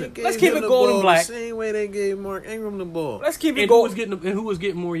got rid of They him. gave Let's keep him it the golden ball black. The same way they gave Mark Ingram the ball. Let's keep it And who was going.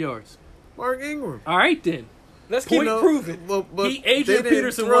 getting more yards? Mark Ingram. All right then. Let's keep Point it. proven. But Adrian they didn't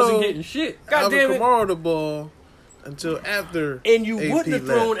Peterson throw wasn't getting shit. God Alvin damn it. Kamara the ball until after. And you AP wouldn't have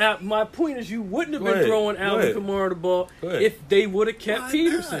left. thrown out. My point is, you wouldn't have Go been ahead. throwing Go Alvin ahead. Kamara the ball Go ahead. if they would have kept Why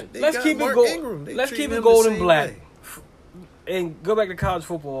Peterson. not? They Let's got keep it Mark gold. Ingram. They Let's treat keep it him gold the and same black. way. And go back to college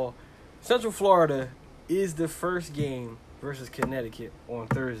football. Central Florida is the first game versus Connecticut on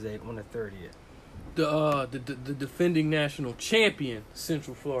Thursday on the 30th. The defending national champion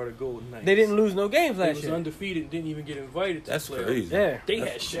Central Florida Golden Knights. They didn't lose no games They last was year. undefeated. Didn't even get invited to That's the playoffs. crazy. Yeah. They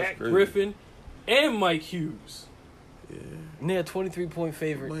That's had Shaq crazy. Griffin and Mike Hughes. Yeah. And they're a 23-point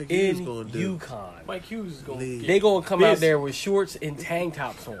favorite Mike Hughes in gonna do? UConn. Mike Hughes is going to Lead. get They gonna come out busy. there with shorts and tank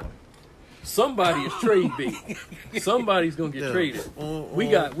tops on. Somebody is trade bait. Somebody's going to get Yeah. traded. On We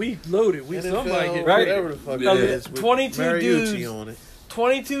loaded. We NFL, somebody get Right. traded. whatever the fuck Yeah. it is. with 22 Mariucci dudes. on it.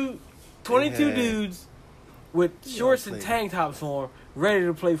 22 had- dudes with shorts and played. tank tops on, ready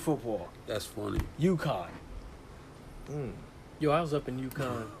to play football. That's funny. UConn. Yo, I was up in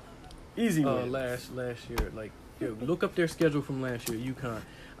UConn Easy win. last year. Like, yo, look up their schedule from last year. UConn.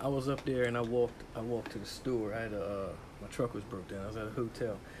 I was up there and I walked to the store. I had my truck was broke down. I was at a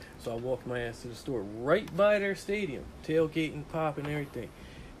hotel, so I walked my ass to the store right by their stadium, tailgating, popping, everything.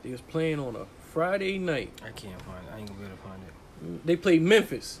 They was playing on a Friday night. I can't find it. I ain't gonna be able to find it. They played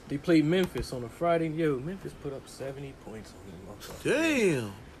Memphis. They played Memphis on a Friday. Yo, Memphis put up 70 points on them motherfuckers.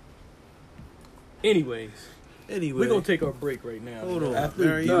 Damn. Anyways, Anyway, we're gonna take our break right now. hold on. No,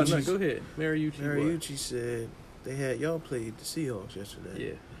 Mariucci, go ahead. Mariucci. what? Mariucci said they had y'all played the Seahawks yesterday.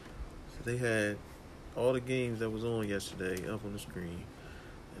 Yeah. So they had all the games that was on yesterday up on the screen,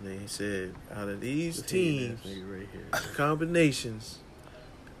 and they said out of these teams, right here. combinations,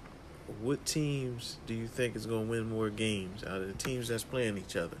 what teams do you think is going to win more games out of the teams that's playing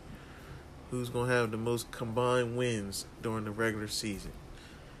each other? Who's going to have the most combined wins during the regular season?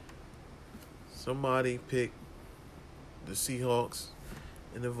 Somebody picked the Seahawks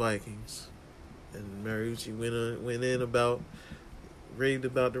and the Vikings, and Mariucci went in raved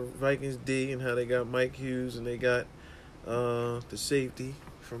about the Vikings D and how they got Mike Hughes and they got the safety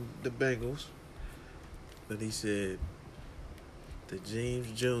from the Bengals. But he said the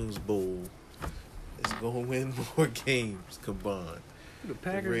James Jones Bowl is going to win more games combined. The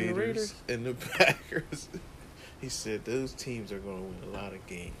Packers and the Raiders. And the Packers. He said those teams are going to win a lot of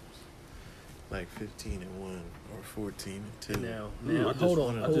games. Like 15-1 or 14-2. Now, I hold just-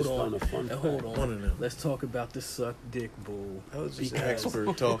 on. I just found a fun Hold fact. on. One of them. Let's talk about the Suck Dick Bowl. That was just an Because-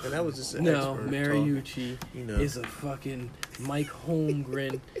 expert talking. That was just an No, expert Mariucci talking. You know. is a fucking Mike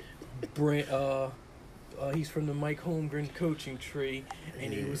Holmgren brand. He's from the Mike Holmgren coaching tree,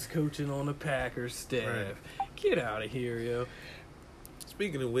 and he Yeah. was coaching on the Packers staff. Right. Get out of here, yo.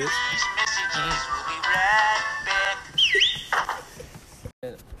 Speaking of which,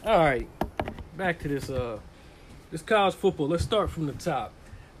 All right, back to this college football. Let's start from the top.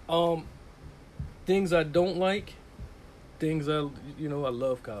 Things I don't like. Things I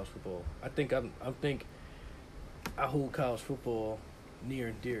love college football. I think I hold college football near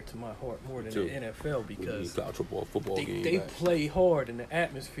and dear to my heart more than Too. the NFL because college football game. they back. play hard and the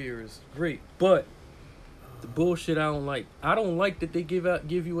atmosphere is great. But the bullshit I don't like. I don't like that they give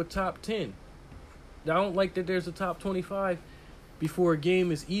you a top 10. I don't like that there's a top 25 before a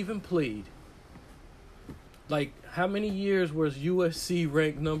game is even played. Like, how many years was USC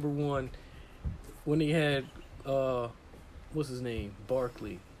ranked number 1 when they had what's his name?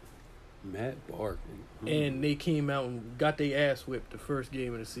 Barkley. Matt Barkley. And they came out and got their ass whipped the first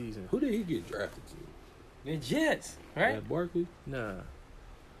game of the season. Who did he get drafted to? The Jets, right? Matt Barkley? Nah.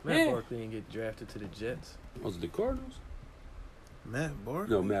 Matt Yeah. Barkley didn't get drafted to the Jets. Was it the Cardinals? Matt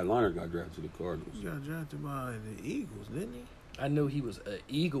Barkley No, Matt Leinart got drafted to the Cardinals. got drafted by the Eagles, didn't he? I know he was an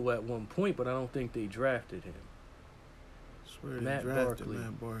Eagle at one point, but I don't think they drafted him. Swear they Matt drafted Barkley.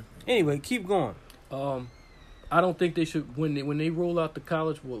 Matt Barkley. Anyway, keep going. I don't think they should when they roll out the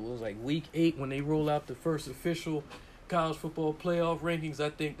college. What it was like week 8 when they roll out the first official college football playoff rankings. I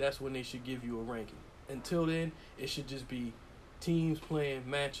think that's when they should give you a ranking. Until then, it should just be teams playing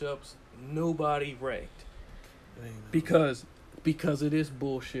matchups, nobody ranked. Because of this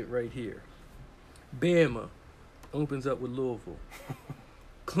bullshit right here. Bama opens up with Louisville.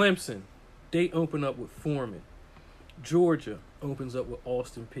 Clemson, they open up with Foreman. Georgia opens up with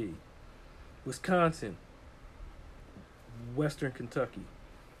Austin Peay. Wisconsin, Western Kentucky.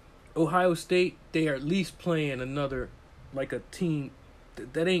 Ohio State, they are at least playing another, like a team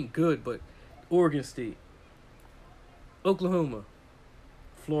that ain't good, but Oregon State. Oklahoma,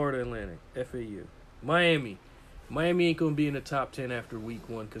 Florida Atlantic, FAU. Miami ain't going to be in the top 10 after week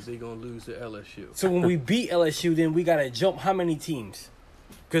 1 because they're going to lose to LSU. So when we beat LSU, then we got to jump how many teams?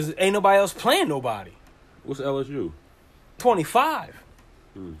 Because ain't nobody else playing nobody. What's LSU? 25.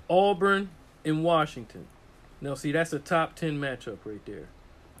 Auburn and Washington. Now, see, that's a top 10 matchup right there.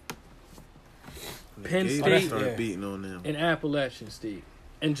 Penn They State started beating on them. and Appalachian State.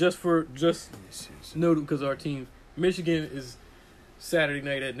 And just note, because our team, Michigan is Saturday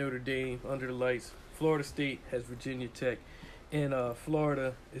night at Notre Dame under the lights. Florida State has Virginia Tech. And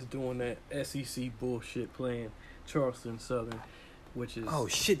Florida is doing that SEC bullshit playing Charleston Southern, which is... Oh,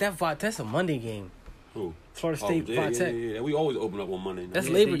 shit. That's a Monday game. Who? Florida State, yeah, Tech. yeah. We always open up on Monday night. That's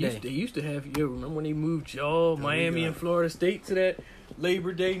Labor They Day. used to have, remember when they moved y'all, Miami and Florida State to that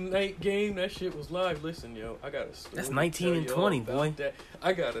Labor Day night game? That shit was live. Listen, yo, I got a story. That's to 19 tell and y'all 20, about boy. That.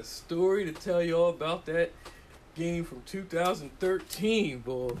 I got a story to tell y'all about that game from 2013,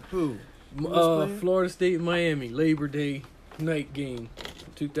 boy. Who? playing? Florida State and Miami Labor Day night game,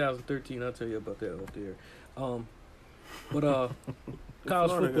 2013. I'll tell you about that off there. But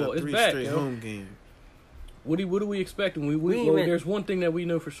college Florida football got is 3 back, straight yo. home games. What do we expect? And there's one thing that we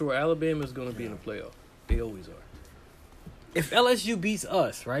know for sure: Alabama's going to be in the playoff. They always are. If LSU beats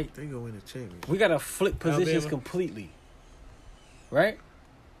us, right, They go win the championship. we got to flip positions Alabama. completely. Right?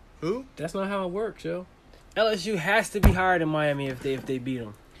 Who? That's not how it works, yo. LSU has to be higher than Miami if they beat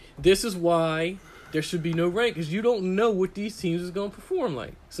them. This is why there should be no rank, because you don't know what these teams is going to perform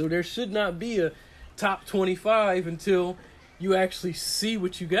like. So there should not be a top 25 until you actually see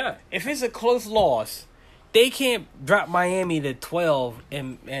what you got. If it's a close loss, they can't drop Miami to 12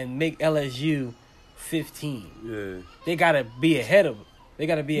 and make LSU 15. Yeah. They got to be ahead of them. They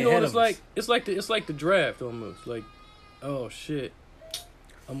got to be You know ahead what of it's us. like? It's like the draft almost. Like, oh shit,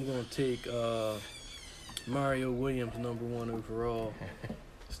 I'm gonna take Mario Williams #1 overall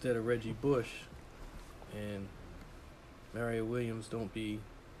instead of Reggie Bush, and Mario Williams don't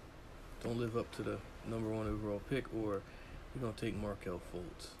live up to the #1 overall pick, or we're gonna take Markelle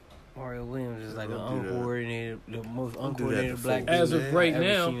Fultz. Mario Williams is like an Don't do that. uncoordinated, the most Don't do that uncoordinated to black Fultz, dude As of man. right I've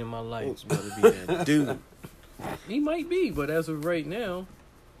ever now, seen in my life. Folks better be that dude. He might be, but as of right now,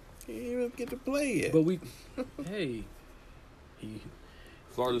 He didn't even get to play yet. but hey,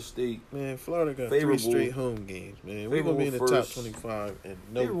 Florida State. Man, Florida got Favorable- 3 straight home games, man. We're going to be in the favorable top first- 25 in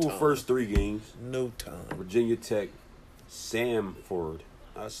no Favorable time. first 3 games. No time. Virginia Tech, Samford.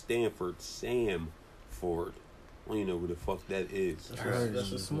 Not Stanford, Samford. I don't even know who the fuck that is.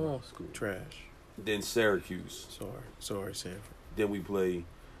 that's a small school. Trash. Then Syracuse. Sorry, Sanford. Then we play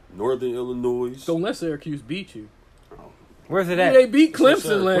Northern Illinois. Don't let Syracuse beat you. Where's it Yeah, at? they beat Syracuse.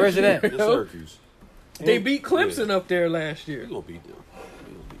 Clemson last Where's it year. at? Then yo. Syracuse. They beat Clemson up there last year. We gonna beat them.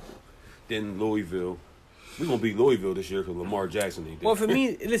 Then Louisville. We gonna beat Louisville this year because Lamar Jackson ain't there. Well,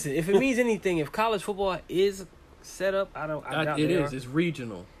 if it means anything, if college football is set up, I doubt It they is. It's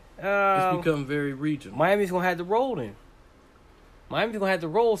regional. are. It's become very regional. Miami's gonna have to roll then. Miami's gonna have to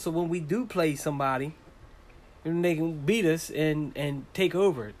roll, so when we do play somebody, then they can beat us and take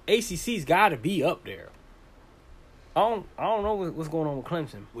over. ACC's got to be up there. I don't know what's going on with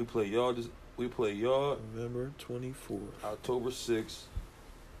Clemson. we play y'all. We play y'all November 24th. October 6th.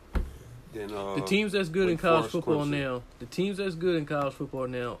 Then The teams that's good in Wake college Forest, football Clemson. now, the teams that's good in college football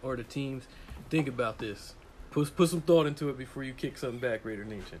now are the teams. Think about this. Put some thought into it before you kick something back, Raider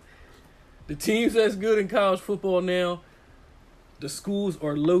Nation. The teams that's good in college football now, the schools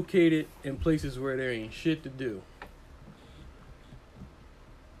are located in places where there ain't shit to do.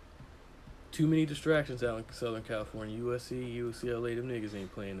 Too many distractions out in Southern California. USC, UCLA, them niggas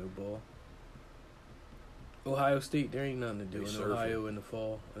ain't playing no ball. Ohio State, there ain't nothing to do They in surfing. Ohio in the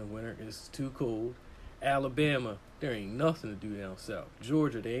fall and winter. It's too cold. Alabama, there ain't nothing to do down south.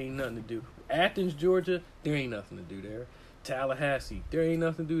 Georgia, there ain't nothing to do. Athens, Georgia, there ain't nothing to do there. Tallahassee, there ain't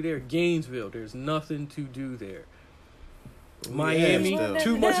nothing to do there. Gainesville, there's nothing to do there. Miami, asked,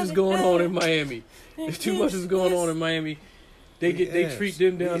 too much is going on in Miami. If too much is going on in Miami, they treat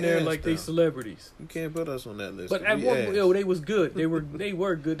them down there like they celebrities. You can't put us on that list. But at We one asked. they was good. They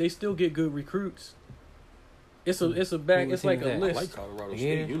were good. They still get good recruits. It's a back. Who It's would like a think I list. like Colorado Yeah.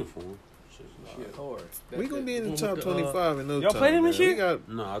 State uniform. Shit hard. We gonna be in the one top with 25 in no Y'all time. play them man. this year? We got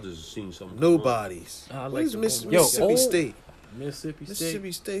No, I just seen something. nobodies. I like What is the Miss- one- Mississippi Yo, State? Mississippi State.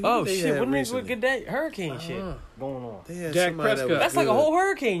 Mississippi State. Who Oh they shit! have What niggas recently? look at that hurricane shit Uh-huh. going on? They had Dak somebody that Prescott. was That's like a good whole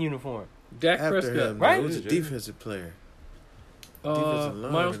hurricane uniform. Dak after Prescott. him. right? It was a Yeah. defensive player. Uh, Defensive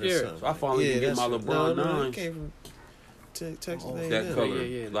lineman Miles or Garrett. something. So I finally can get my that's- LeBron no, he nines. came from Texas A&M. That color.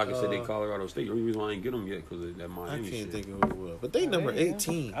 yeah. Like I said, they Colorado State. The only reason why I didn't get them yet because of that I Miami can't shit. think of who it was. But they number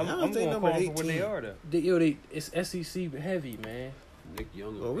 18. I'm How is they gonna number call them for 18? what they are though. It's SEC heavy, man. Nick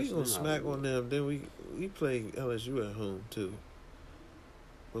Young. Well, we gonna smack on them. Then we play LSU at home too.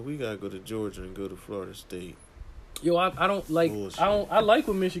 But we gotta go to Georgia and go to Florida State. Yo, I don't like. Bullshit. I like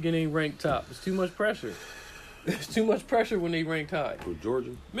when Michigan ain't ranked top. It's too much pressure. It's too much pressure when they ranked high. With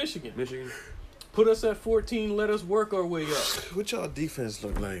Georgia, Michigan, Michigan. put us at 14. Let us work our way up. What y'all defense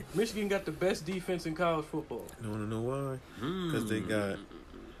look like? Michigan got the best defense in college football. You wanna know why? Because they got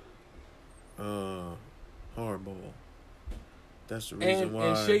Hardball. That's the reason why.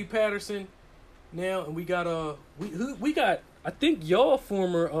 And Shea Patterson now, and we got we got I think y'all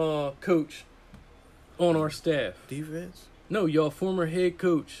former coach on our staff. Defense? No, y'all former head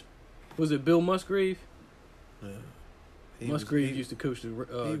coach Was it Bill Musgrave? He Musgrave used to coach the he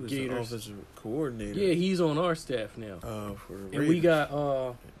was Gators. the offensive coordinator. Yeah, he's on our staff now. For the And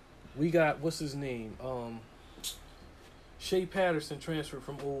we got what's his name? Shea Patterson transferred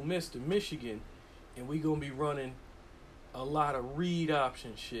from Ole Miss to Michigan, and we gonna be running a lot of read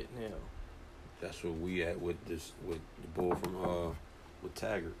option shit now. That's where we at with the bull from with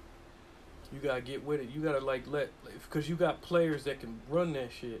Taggart. You gotta get with it. You gotta because you got players that can run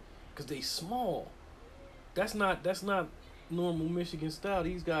that shit. Cause they small. That's not normal Michigan style.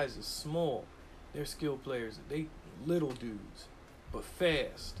 These guys are small. They're skilled players. They little dudes, but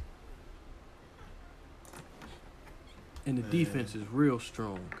fast. And the defense is real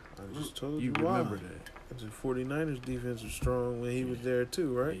strong. I just told You why. remember that. The 49ers defense was strong when he was there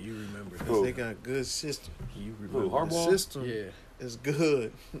too, right? Yeah, you remember that. Because they got good systems. You Who, remember that. The Harbaugh? system Yeah. is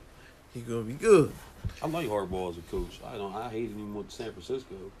good. He gonna be good. I like Harbaugh as a coach. I hated him with San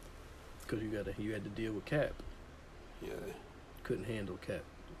Francisco. Because you had to deal with Cap. Yeah. Couldn't handle Cap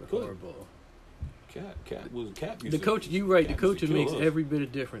with Couldn't. Harbaugh. Cap. The coach, you right. The Cap used to coaching makes kill us. every bit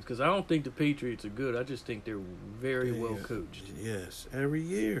of difference. Because I don't think the Patriots are good. I just think they're very well coached. Yes, every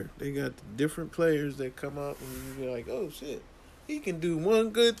year they got different players that come out and you be like, oh shit, he can do one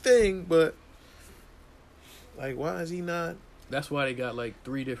good thing, but like, why is he not? That's why they got like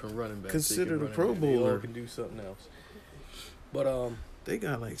 3 different running backs. Considered They a can Pro run it. They all Bowler. can do something else. But They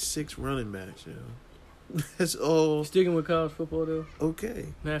got like 6 running backs, yo. That's all sticking with college football though, okay.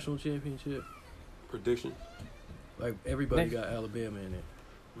 national championship. Prediction? Like everybody got Alabama in it.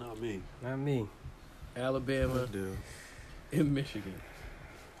 Not me. Not me. Alabama Dude. and Michigan.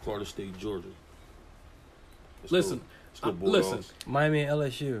 Florida State, Georgia. Let's Listen, go. Let's go listen. Bulldogs. Miami and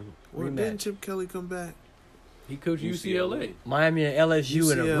LSU. Well, Rematch. didn't Chip Kelly come back? He coached UCLA. Miami and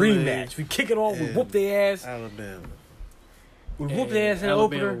LSU in a UCLA rematch. We kick it off. We and whoop their ass. Alabama. We whoop their ass in the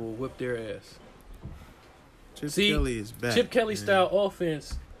Alabama opener. will whip their ass. Chip See, Kelly is back. Chip Kelly man. style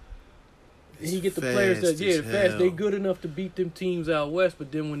offense. It's He get the players that fast the as fast. They hell. good enough to beat them teams out west,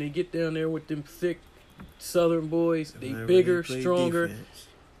 but then when they get down there with them thick Southern boys, they Whenever bigger, he play stronger. defense.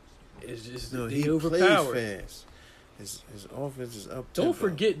 It's just No, they he plays overpowered. fast. His offense is up. Don't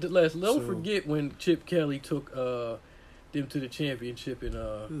forget don't So- forget when Chip Kelly took them to the championship in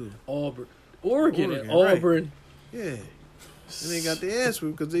Oregon and Oregon, Auburn. Yeah. And they got their ass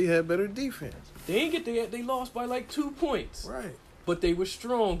whooped because they had better defense. They ain't they lost by like 2 points, Right. but they were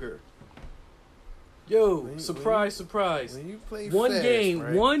stronger. Yo, When surprise! When you play One fast, game,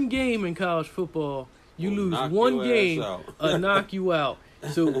 right? one game in college football, you Will lose knock one your game, ass out. knock you out.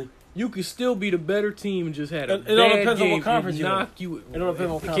 So you could still be the better team and just had a It all bad depends on game what conference and you're in. knock you. It all depends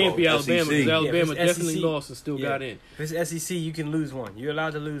on what It can't be conference. Alabama because SEC. Alabama Yeah, if it's definitely SEC, lost and still yeah. got in. If it's SEC, you can lose one. You're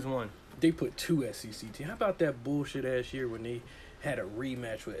allowed to lose one. They put 2 SEC teams. How about that bullshit ass year when they had a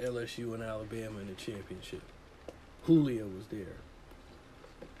rematch with LSU and Alabama in the championship? Julio was there.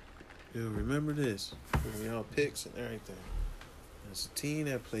 Yo, remember this. When y'all picks and everything. It's a team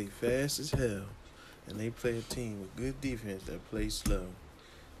that play fast as hell. And they play a team with good defense that plays slow.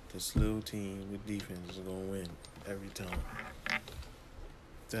 The slow team with defense is going to win every time.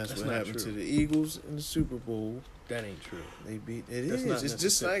 That's what not happened true. to the Eagles in the Super Bowl. That ain't true. They beat. It That's is. not It's just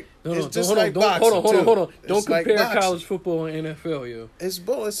necessary. like. No, it's no, just hold like on, boxing hold on. too. Don't It's like compare boxing. college football and NFL, yo. It's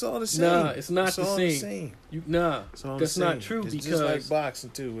both. It's all the same. Nah, it's not It's the all same. Nah, It's all that's the not same. true It's because just like boxing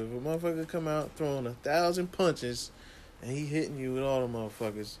too. If a motherfucker come out throwing 1,000 punches, and he hitting you with all the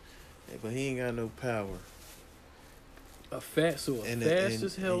motherfuckers, but he ain't got no power. a fast And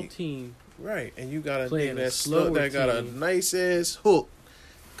as hell you- team. Right, and you got a Playing thing a that's slower slow, that got a team. nice ass hook,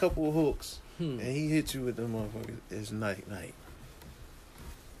 couple of hooks, Hmm. and he hit you with them motherfuckers. It's night.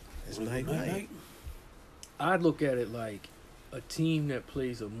 It's night. I'd look at it like a team that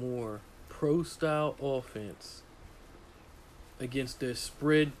plays a more pro style offense against their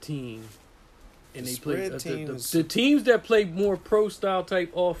spread team, and The they play spread team is- the teams that play more pro style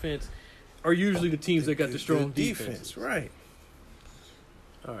type offense are usually the teams that got the strong defense. Right.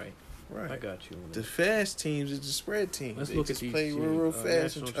 All right, I got you. On that. The fast teams is the spread teams. Let's they look just at these play teams. real fast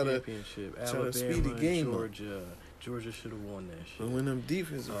National and try to. championship. try to Alabama, speed the game up. Georgia. Georgia should have won that shit. But when them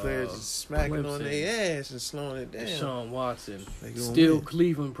defensive players is smacking on Clemson. their ass and slowing it down, Deshaun Watson. they gonna Still, win.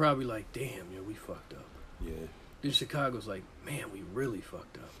 Cleveland probably like, damn, yo, we fucked up. Yeah. Then Chicago's like, man, we really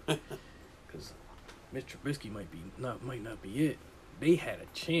fucked up. Because Mitch Trubisky might not be it. They had a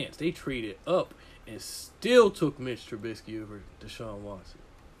chance. They traded up and still took Mitch Trubisky over Deshaun Watson.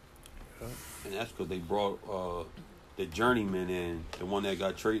 And that's because they brought the journeyman in, the one that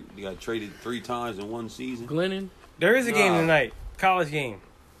got traded 3 times in one season. Glennon, There is a game Nah. tonight. College game.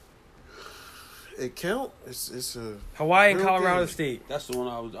 It count. It's a Hawaii and real Colorado game. State. That's the one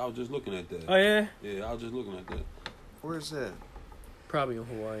I was just looking at that. Oh yeah. Yeah, I was just looking at that. Where's that? Probably in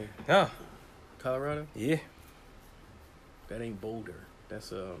Hawaii. Oh Colorado? yeah. That ain't Boulder.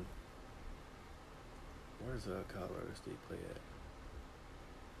 That's where's Colorado State play at?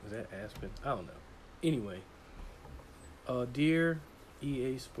 Is that Aspen? I don't know. Anyway, dear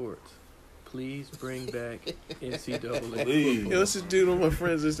EA Sports, please bring back NCAA. Please. Yo, it's a dude on my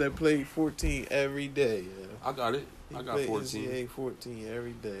friends list that played 14 every day. Yo. I got it. He I got played 14. NCAA 14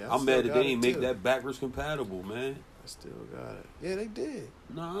 every day. I'm still mad that got they it, ain't make too. that backwards compatible, man. I still got it. Yeah, they did.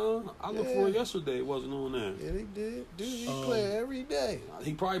 Nah, I looked for it yesterday. It wasn't on there. Yeah, they did. Dude, he play every day.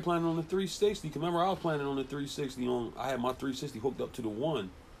 He probably planning on the 360. 'Cause remember, I was planning on the 360. I had my 360 hooked up to the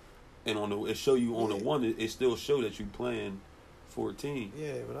one, and it show you on the one. It still show that you playing 14.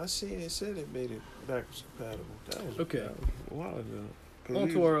 Yeah, but I seen it said it made it backwards compatible. That was Okay. that was a while ago. 'Cause On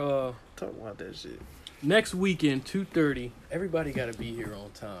we to was our talking about that shit. next weekend, 2:30. Everybody got to be here on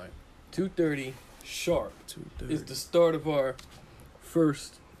time. 2:30 sharp 2:30. is the start of our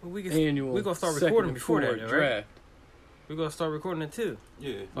first annual. We gonna start second recording and before that, fourth though, right? draft. We're gonna start recording it too.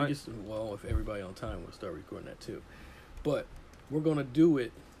 Yeah. We just, well, if everybody on time, we'll start recording that too. But we're gonna do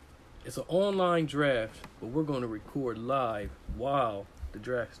it. It's an online draft, but we're gonna record live while the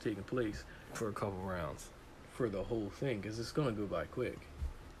draft is taking place For a couple rounds. for the whole thing, because it's gonna go by quick.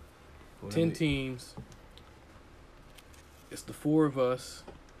 Well, 10 let me- teams. It's the 4 of us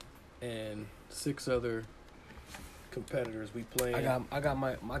and 6 other competitors we playing. I got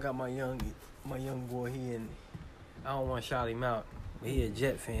my young boy. I don't want to shout him out, but he a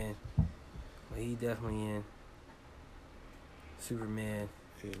Jet fan. But he definitely in. Superman,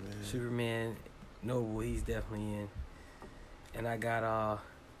 Hey, man. Superman, Noble. He's definitely in. And I got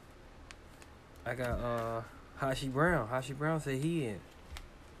Hashi Brown. Hashi Brown said he in.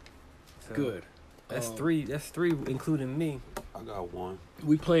 So Good. That's three. That's 3, including me. I got one.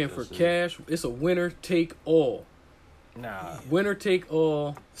 We playing for That's it. cash. It's a winner take all. Nah. Winner take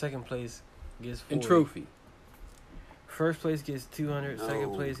all Second place gets 40. and trophy. First place gets 200. Second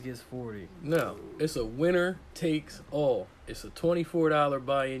No. place gets 40. No, it's a winner takes all. It's a $24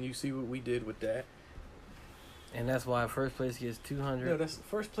 buy-in. You see what we did with that? And that's why first place gets 200. No, that's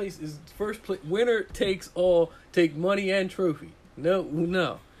first place. Winner takes all. Take money and trophy.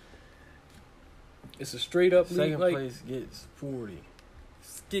 No. It's a straight up league. Second Like, place gets 40.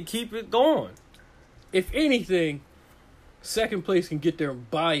 Keep it going. if anything, second place can get their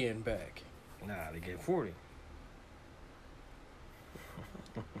buy-in back. Nah, they get 40.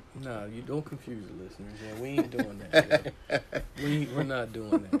 Nah, you don't confuse the listeners. Yeah, we ain't doing that. Yeah. We're not doing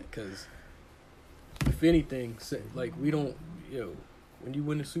that because if anything, like we don't. When you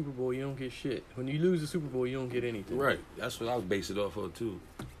win the Super Bowl, you don't get shit. When you lose the Super Bowl, you don't get anything. Right. That's what I was basing it off of too.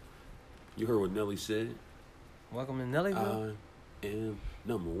 You heard what Nelly said? Welcome to Nellyville. I am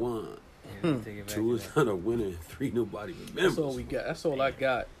number one. Yeah, let's take it back 2 to is that. not a winner, and 3 nobody remembers. That's all we got. That's all I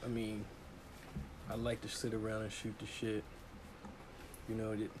got. I mean, I like to sit around and shoot the shit.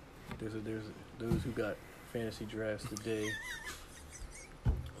 There's those who got fantasy drafts today.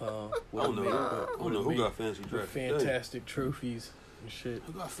 I don't know who got fancy draft today. fantastic trophies and shit.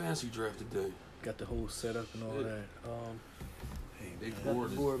 Who got fancy draft today? Got the whole setup and all that. Big Got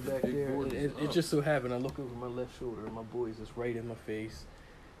board. the board back big there. board is It up. just so happened I look over my left shoulder and my boy's just right in my face.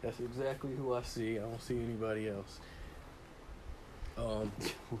 That's exactly who I see. I don't see anybody else. Who on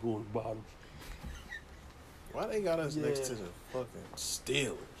the bottom? Why they got us next Yeah. to the fucking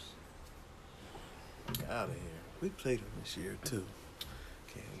Steelers? Get out of here. We played them this year too.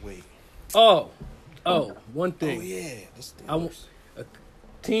 Can't wait. One thing. Oh yeah, the I w- Steelers.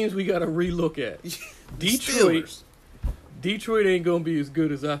 Teams we gotta relook at. The Detroit. Steelers. Detroit ain't gonna be as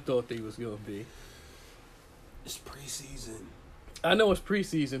good as I thought they was gonna be. It's preseason. I know it's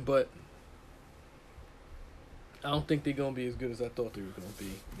preseason, but I don't think they're gonna be as good as I thought they were gonna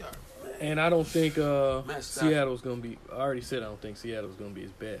be. Yeah, And I don't think Matt Stafford. Seattle's gonna be. I already said I don't think Seattle's gonna be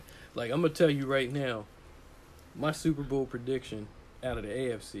as bad. Like I'm gonna tell you right now, my Super Bowl prediction out of the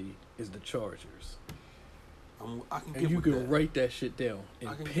AFC is the Chargers, I can and get you with can that. write that shit down I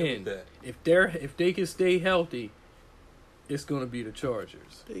and can get pen. with that. If they can stay healthy, it's gonna be the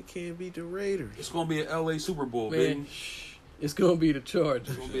Chargers. They can't beat the Raiders. It's gonna be an LA Super Bowl, Man, baby. it's gonna be the Chargers.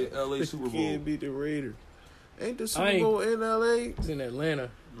 It's gonna be an LA Super Bowl. Can't beat the Raiders. Ain't the I Super ain't- Bowl in LA? It's in Atlanta.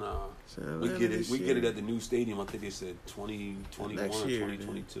 Nah, It's in we Atlanta get it. this We year. get it at the new stadium. I think they said 2021 Next or year,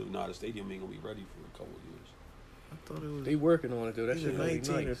 2022. Nah, the stadium ain't gonna be ready for a couple of years. I thought it was They working on it though. That either shit gonna be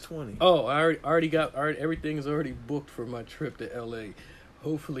 19 nice. or 20. Oh, I already got everything is already booked for my trip to LA.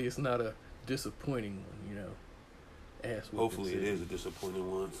 Hopefully, it's not a disappointing one. ass. Hopefully, it is a disappointing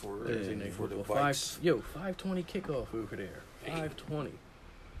one for Thursday night for the football. Vikes. 5:20 kickoff over there. 5:20.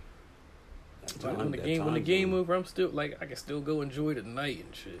 When the That game zone. over, I'm still like I can still go enjoy the night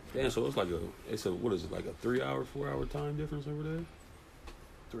and shit. Damn, so it's a what is it, like a 3 hour, 4 hour time difference over there?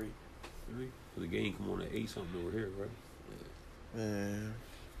 3. 3? So the game come on at 8 something over here, right? Man,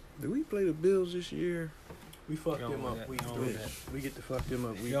 did we play the Bills this year? We fucked Y'all them want up that. week Y'all 3. want that. We get to fuck them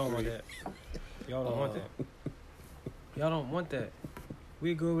up week 3. Y'all don't want that. Y'all don't want that. Y'all don't want that.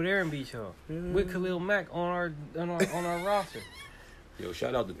 We go over there and beat y'all with Khalil Mack on our roster. Yo,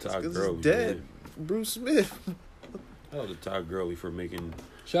 shout out to Todd 'Cause Gurley. his dad, Man. Bruce Smith. Shout out to Todd Gurley for making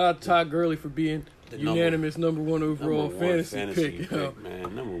Shout out to Todd Gurley for being the unanimous number one overall number one fantasy pick. Yo.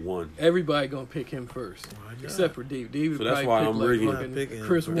 man. Number one. Everybody gonna pick him first, except for Dave. Dave would So that's probably why pick I'm rigging- fucking picking him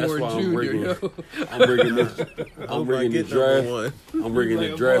Chris first. That's Warren why I'm Jr. rigging- Yo. I'm bringing this. I'm Hope I bringing the get number draft. one. I'm bringing the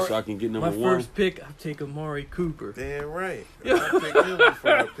Like draft Amari- so I can get number My one. first pick, I take Amari Cooper. Damn right. I picked him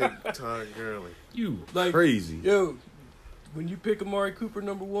before I picked Todd Gurley. You Like, crazy. Yo, when you pick Amari Cooper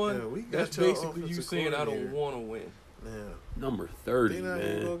number one, Yeah, we got that's your basically you offensive saying I don't coordinator. want to win. Now, Number 30, they not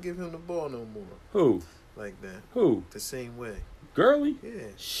even man. gonna give him the ball no more Who? like that. Who? The same way. Gurley? Yeah,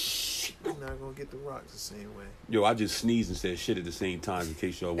 Shh. he's not gonna get the rocks the same way. Yo, I just sneezed and said shit at the same time in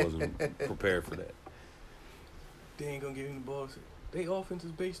case y'all wasn't prepared for that. They ain't gonna give him the ball. They offense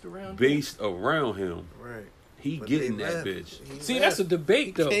is based around. Based around him, Right. he But getting they that left. bitch. He See, left. that's a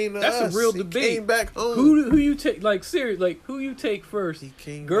debate though. Came to That's us. a real He debate. Came back home. Who you take? Like serious? Like who you take first? He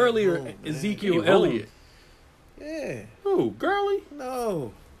came Gurley back or home, man. Ezekiel He home. Elliott? Yeah. Who? Gurley?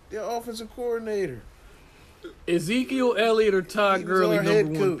 No. Their offensive coordinator. Ezekiel Elliott or Todd He was Gurley our head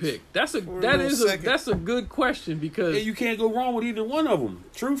number one coach pick? That's a for a that little is a second. that's a good question because Yeah, you can't go wrong with either one of them,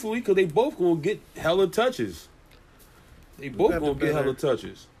 truthfully, because they both gonna get hella touches. They both got gonna the get hella better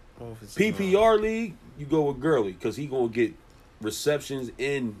touches. Offensive PPR league, you go with Gurley because he gonna get receptions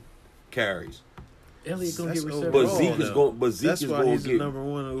and carries. Elliott gonna That's get overall, reception. But Zeke is though. going. But Zeke That's is why going he's to the get. number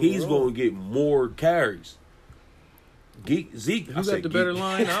one overall. He's going to get more carries. Zeke. Who I got said the better Geek.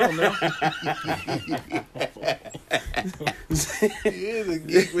 line? I don't know. He is a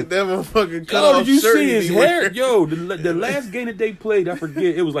geek with that motherfucking cut Yo, off did you shirt see he his be hair? wearing. Yo, the last game that they played, I forget.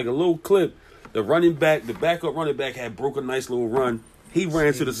 It was like a little clip. The running back, the backup running back, had broke a nice little run. He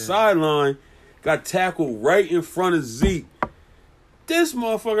ran to the sideline, got tackled right in front of Zeke. This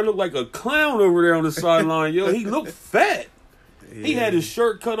motherfucker looked like a clown over there on the sideline. Yo, he looked fat. He had his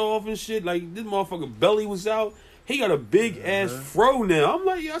shirt cut off and shit. Like, this motherfucker belly was out. He got a big ass fro now. I'm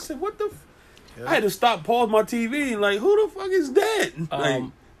like, yo, I said, what the I had to stop, pause my TV, and like, who the fuck is that? Like,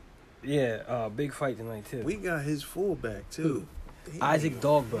 Yeah, big fight tonight too. We got his fullback too. He Isaac ain't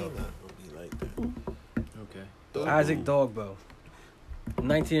Dogbo. gonna be like that. Okay. Isaac Dogbo.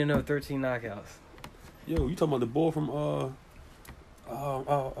 19-0, 13 knockouts. yo, you talking about the boy from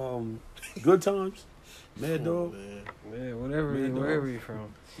Good Times? Mad Dog? Man. Yeah, whatever, Man, dog. wherever you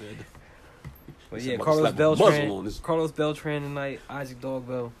from. But yeah, Somebody Carlos slap a muzzle on Beltran. this. Carlos Beltran tonight. Isaac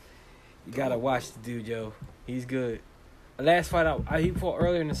Dogbo. You gotta watch the dude, yo. He's good. The last fight he fought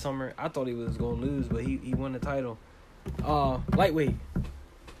earlier in the summer. I thought he was gonna lose, but he won the title. Lightweight.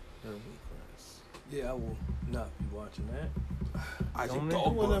 Yeah, I will not be watching that. Isaac Don't Who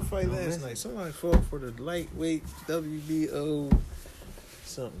won that Dog. fight Don't last miss night? it. Somebody fought for the lightweight WBO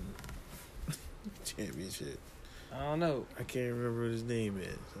something championship. I don't know. I can't remember what his name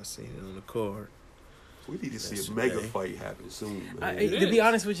is. I seen it on the card. We need to see That's a mega okay. fight happen soon, man. To be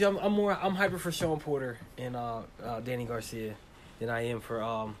honest with you, I'm hyper for Sean Porter and Danny Garcia than I am for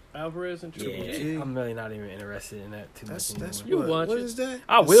Alvarez and Triple G. I'm really not even interested in that too much anymore. That's You what? watch What it. is that?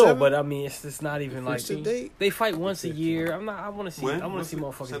 I The will, seventh? but I mean, it's just not even like Fix the date? they fight once a year. I want to see. When? I want to see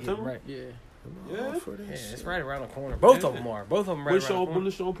motherfuckers get September? right. Yeah. I'm Yeah. all for that Yeah, shit. it's right around the corner. Both of Yeah. them are. Both of them right When around the when corner.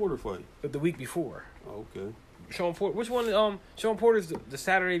 the Sean Porter fight? But the week before, Oh, okay. Sean Porter. Which one? Sean Porter's the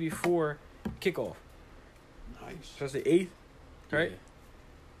Saturday before kickoff. Nice. So it's the 8th, right?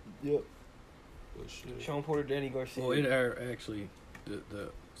 Yep. Good shit. Sean Porter, Danny Garcia. Well, it are actually the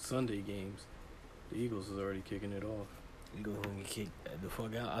Sunday games. The Eagles is already kicking it off. Eagles gonna get kicked the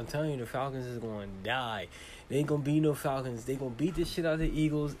fuck out. I'm telling you, the Falcons is gonna die. They ain't gonna be no Falcons. They gonna beat the shit out of the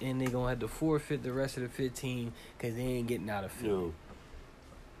Eagles, and they gonna have to forfeit the rest of the 15 because they ain't getting out of Philly. Yo,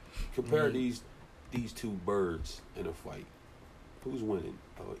 compare these two birds in a fight. Who's winning,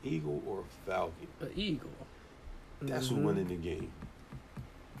 an eagle or a falcon? An eagle. That's who's winning the game.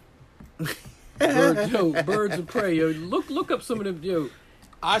 Birds of prey. Yo, look up some of them. Yo,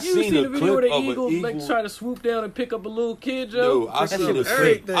 I You seen seen a the video where clip the of eagle an like eagle. try to swoop down and pick up a little kid, Yo, Joe? I That seen a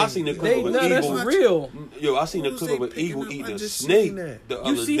shit clip. was I seen a clip They, of an no, that's eagle. real. Yo, I seen a Who's clip they of an picking eagle up? eating I a just snake seen that. the You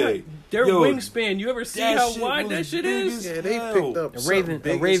other see day. their Yo, wingspan. You ever see that how shit wide was that shit big is? as Yeah, they hell. picked up A something raven- a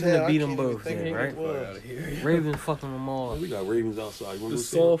big raven as hell. to I beat can't them even both, think yeah, of right? what it was. Ravens fucking them all. We got ravens outside. You The want to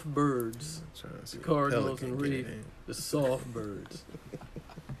soft birds, I'm trying to see the what Cardinals Pelican and get Ravens, in. the soft birds.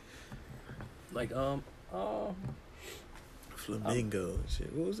 Like Flamingo and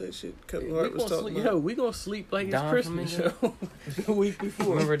shit. What was that shit Kevin we Hart was gonna talking sleep. about? Yo, we gonna sleep like it's Don Christmas Flamingo? show the week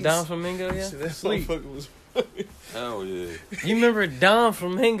before. Remember Don Flamingo? Yeah. Shit, that Sleep. motherfucker was Hell yeah. You remember Don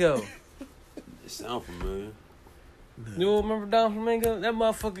Flamingo? It sound familiar. You don't remember Don Flamingo? That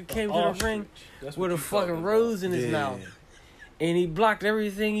motherfucker came to the Ostrich. ring That's with what a you fucking talking rose in his Yeah. mouth, and he blocked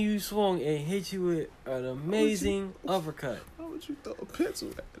everything you swung and hit you with an amazing uppercut. Why would you throw a pencil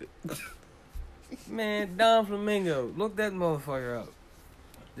at it? Man, Don Flamingo, look that motherfucker up.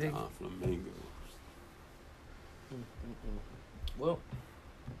 Flamingo. Well,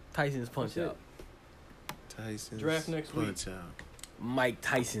 Tyson's punch That's it. out. Tyson's Draft next week. punch out. Mike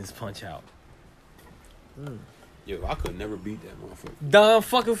Tyson's punch out. Yo, I could never beat that motherfucker. Don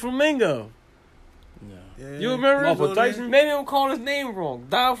fucking Flamingo. no. Yeah, You remember he's on Tyson? Maybe I'm calling his name wrong.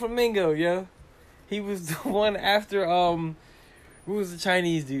 Don Flamingo, yo. He was the one after who was the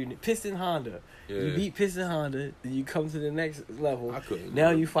Chinese dude? Piston Honda. Yeah. You beat Piston Honda, then you come to the next level. I couldn't.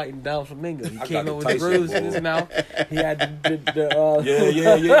 Now you fighting Don Flamingo. He I came got up the with the Tyson rose in ball. his mouth. He had the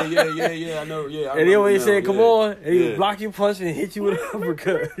Yeah. I know. Yeah. And he always said, "Come on," and he Yeah. would block your punch and hit you with an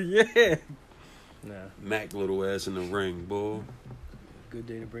uppercut. Yeah. Nah. Mac little ass in the ring, boy. Good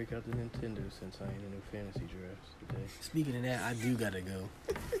day to break out the Nintendo since I ain't in no fantasy drafts today. Speaking of that, I do gotta go.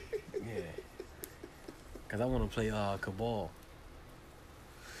 Yeah. Cause I want to play Cabal.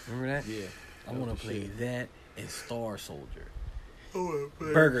 Remember that? Yeah. I want to play that and Star Soldier. Oh,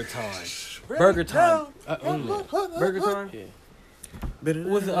 Burger Time. Burger Time. I own that. Burger Time. Yeah.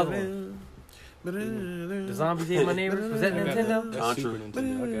 What's the other one? The Zombies Ate My Neighbors. Was that I got Nintendo? That's Super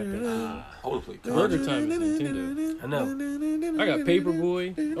Nintendo. I got that. I want to play Burger Contra. Time is Nintendo. I know. I got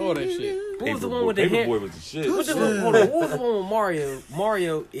Paperboy, all that shit. What was the one with the hair? Paperboy was the shit. What was the one with Mario?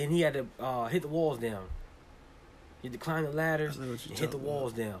 Mario, and he had to hit the walls down. He had to climb the ladders I know what and you're hit the talking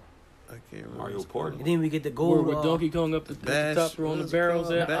walls down. I can't remember. Mario what it's Party. And then we get the Where gold. with Donkey Kong up the Bash, top, where on the what is it barrels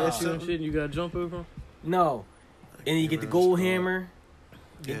called? at, Bash at you and something? shit, and you gotta jump over 'em? No. And you get the remember gold what it's hammer.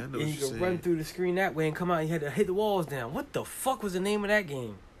 Yeah, I know and what you you're can saying. run through the screen that way and come out. You had to hit the walls down. What the fuck was the name of that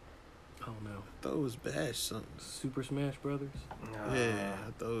game? I don't know. I thought it was Bash something. Super Smash Brothers? Yeah,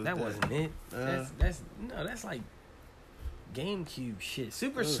 I thought it was that wasn't it. That's like GameCube shit.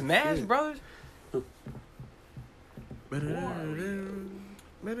 Super Oh, Smash shit. Brothers.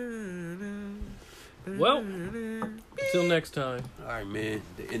 Well, until next time. All right, man.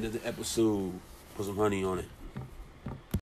 The end of the episode. Put some honey on it.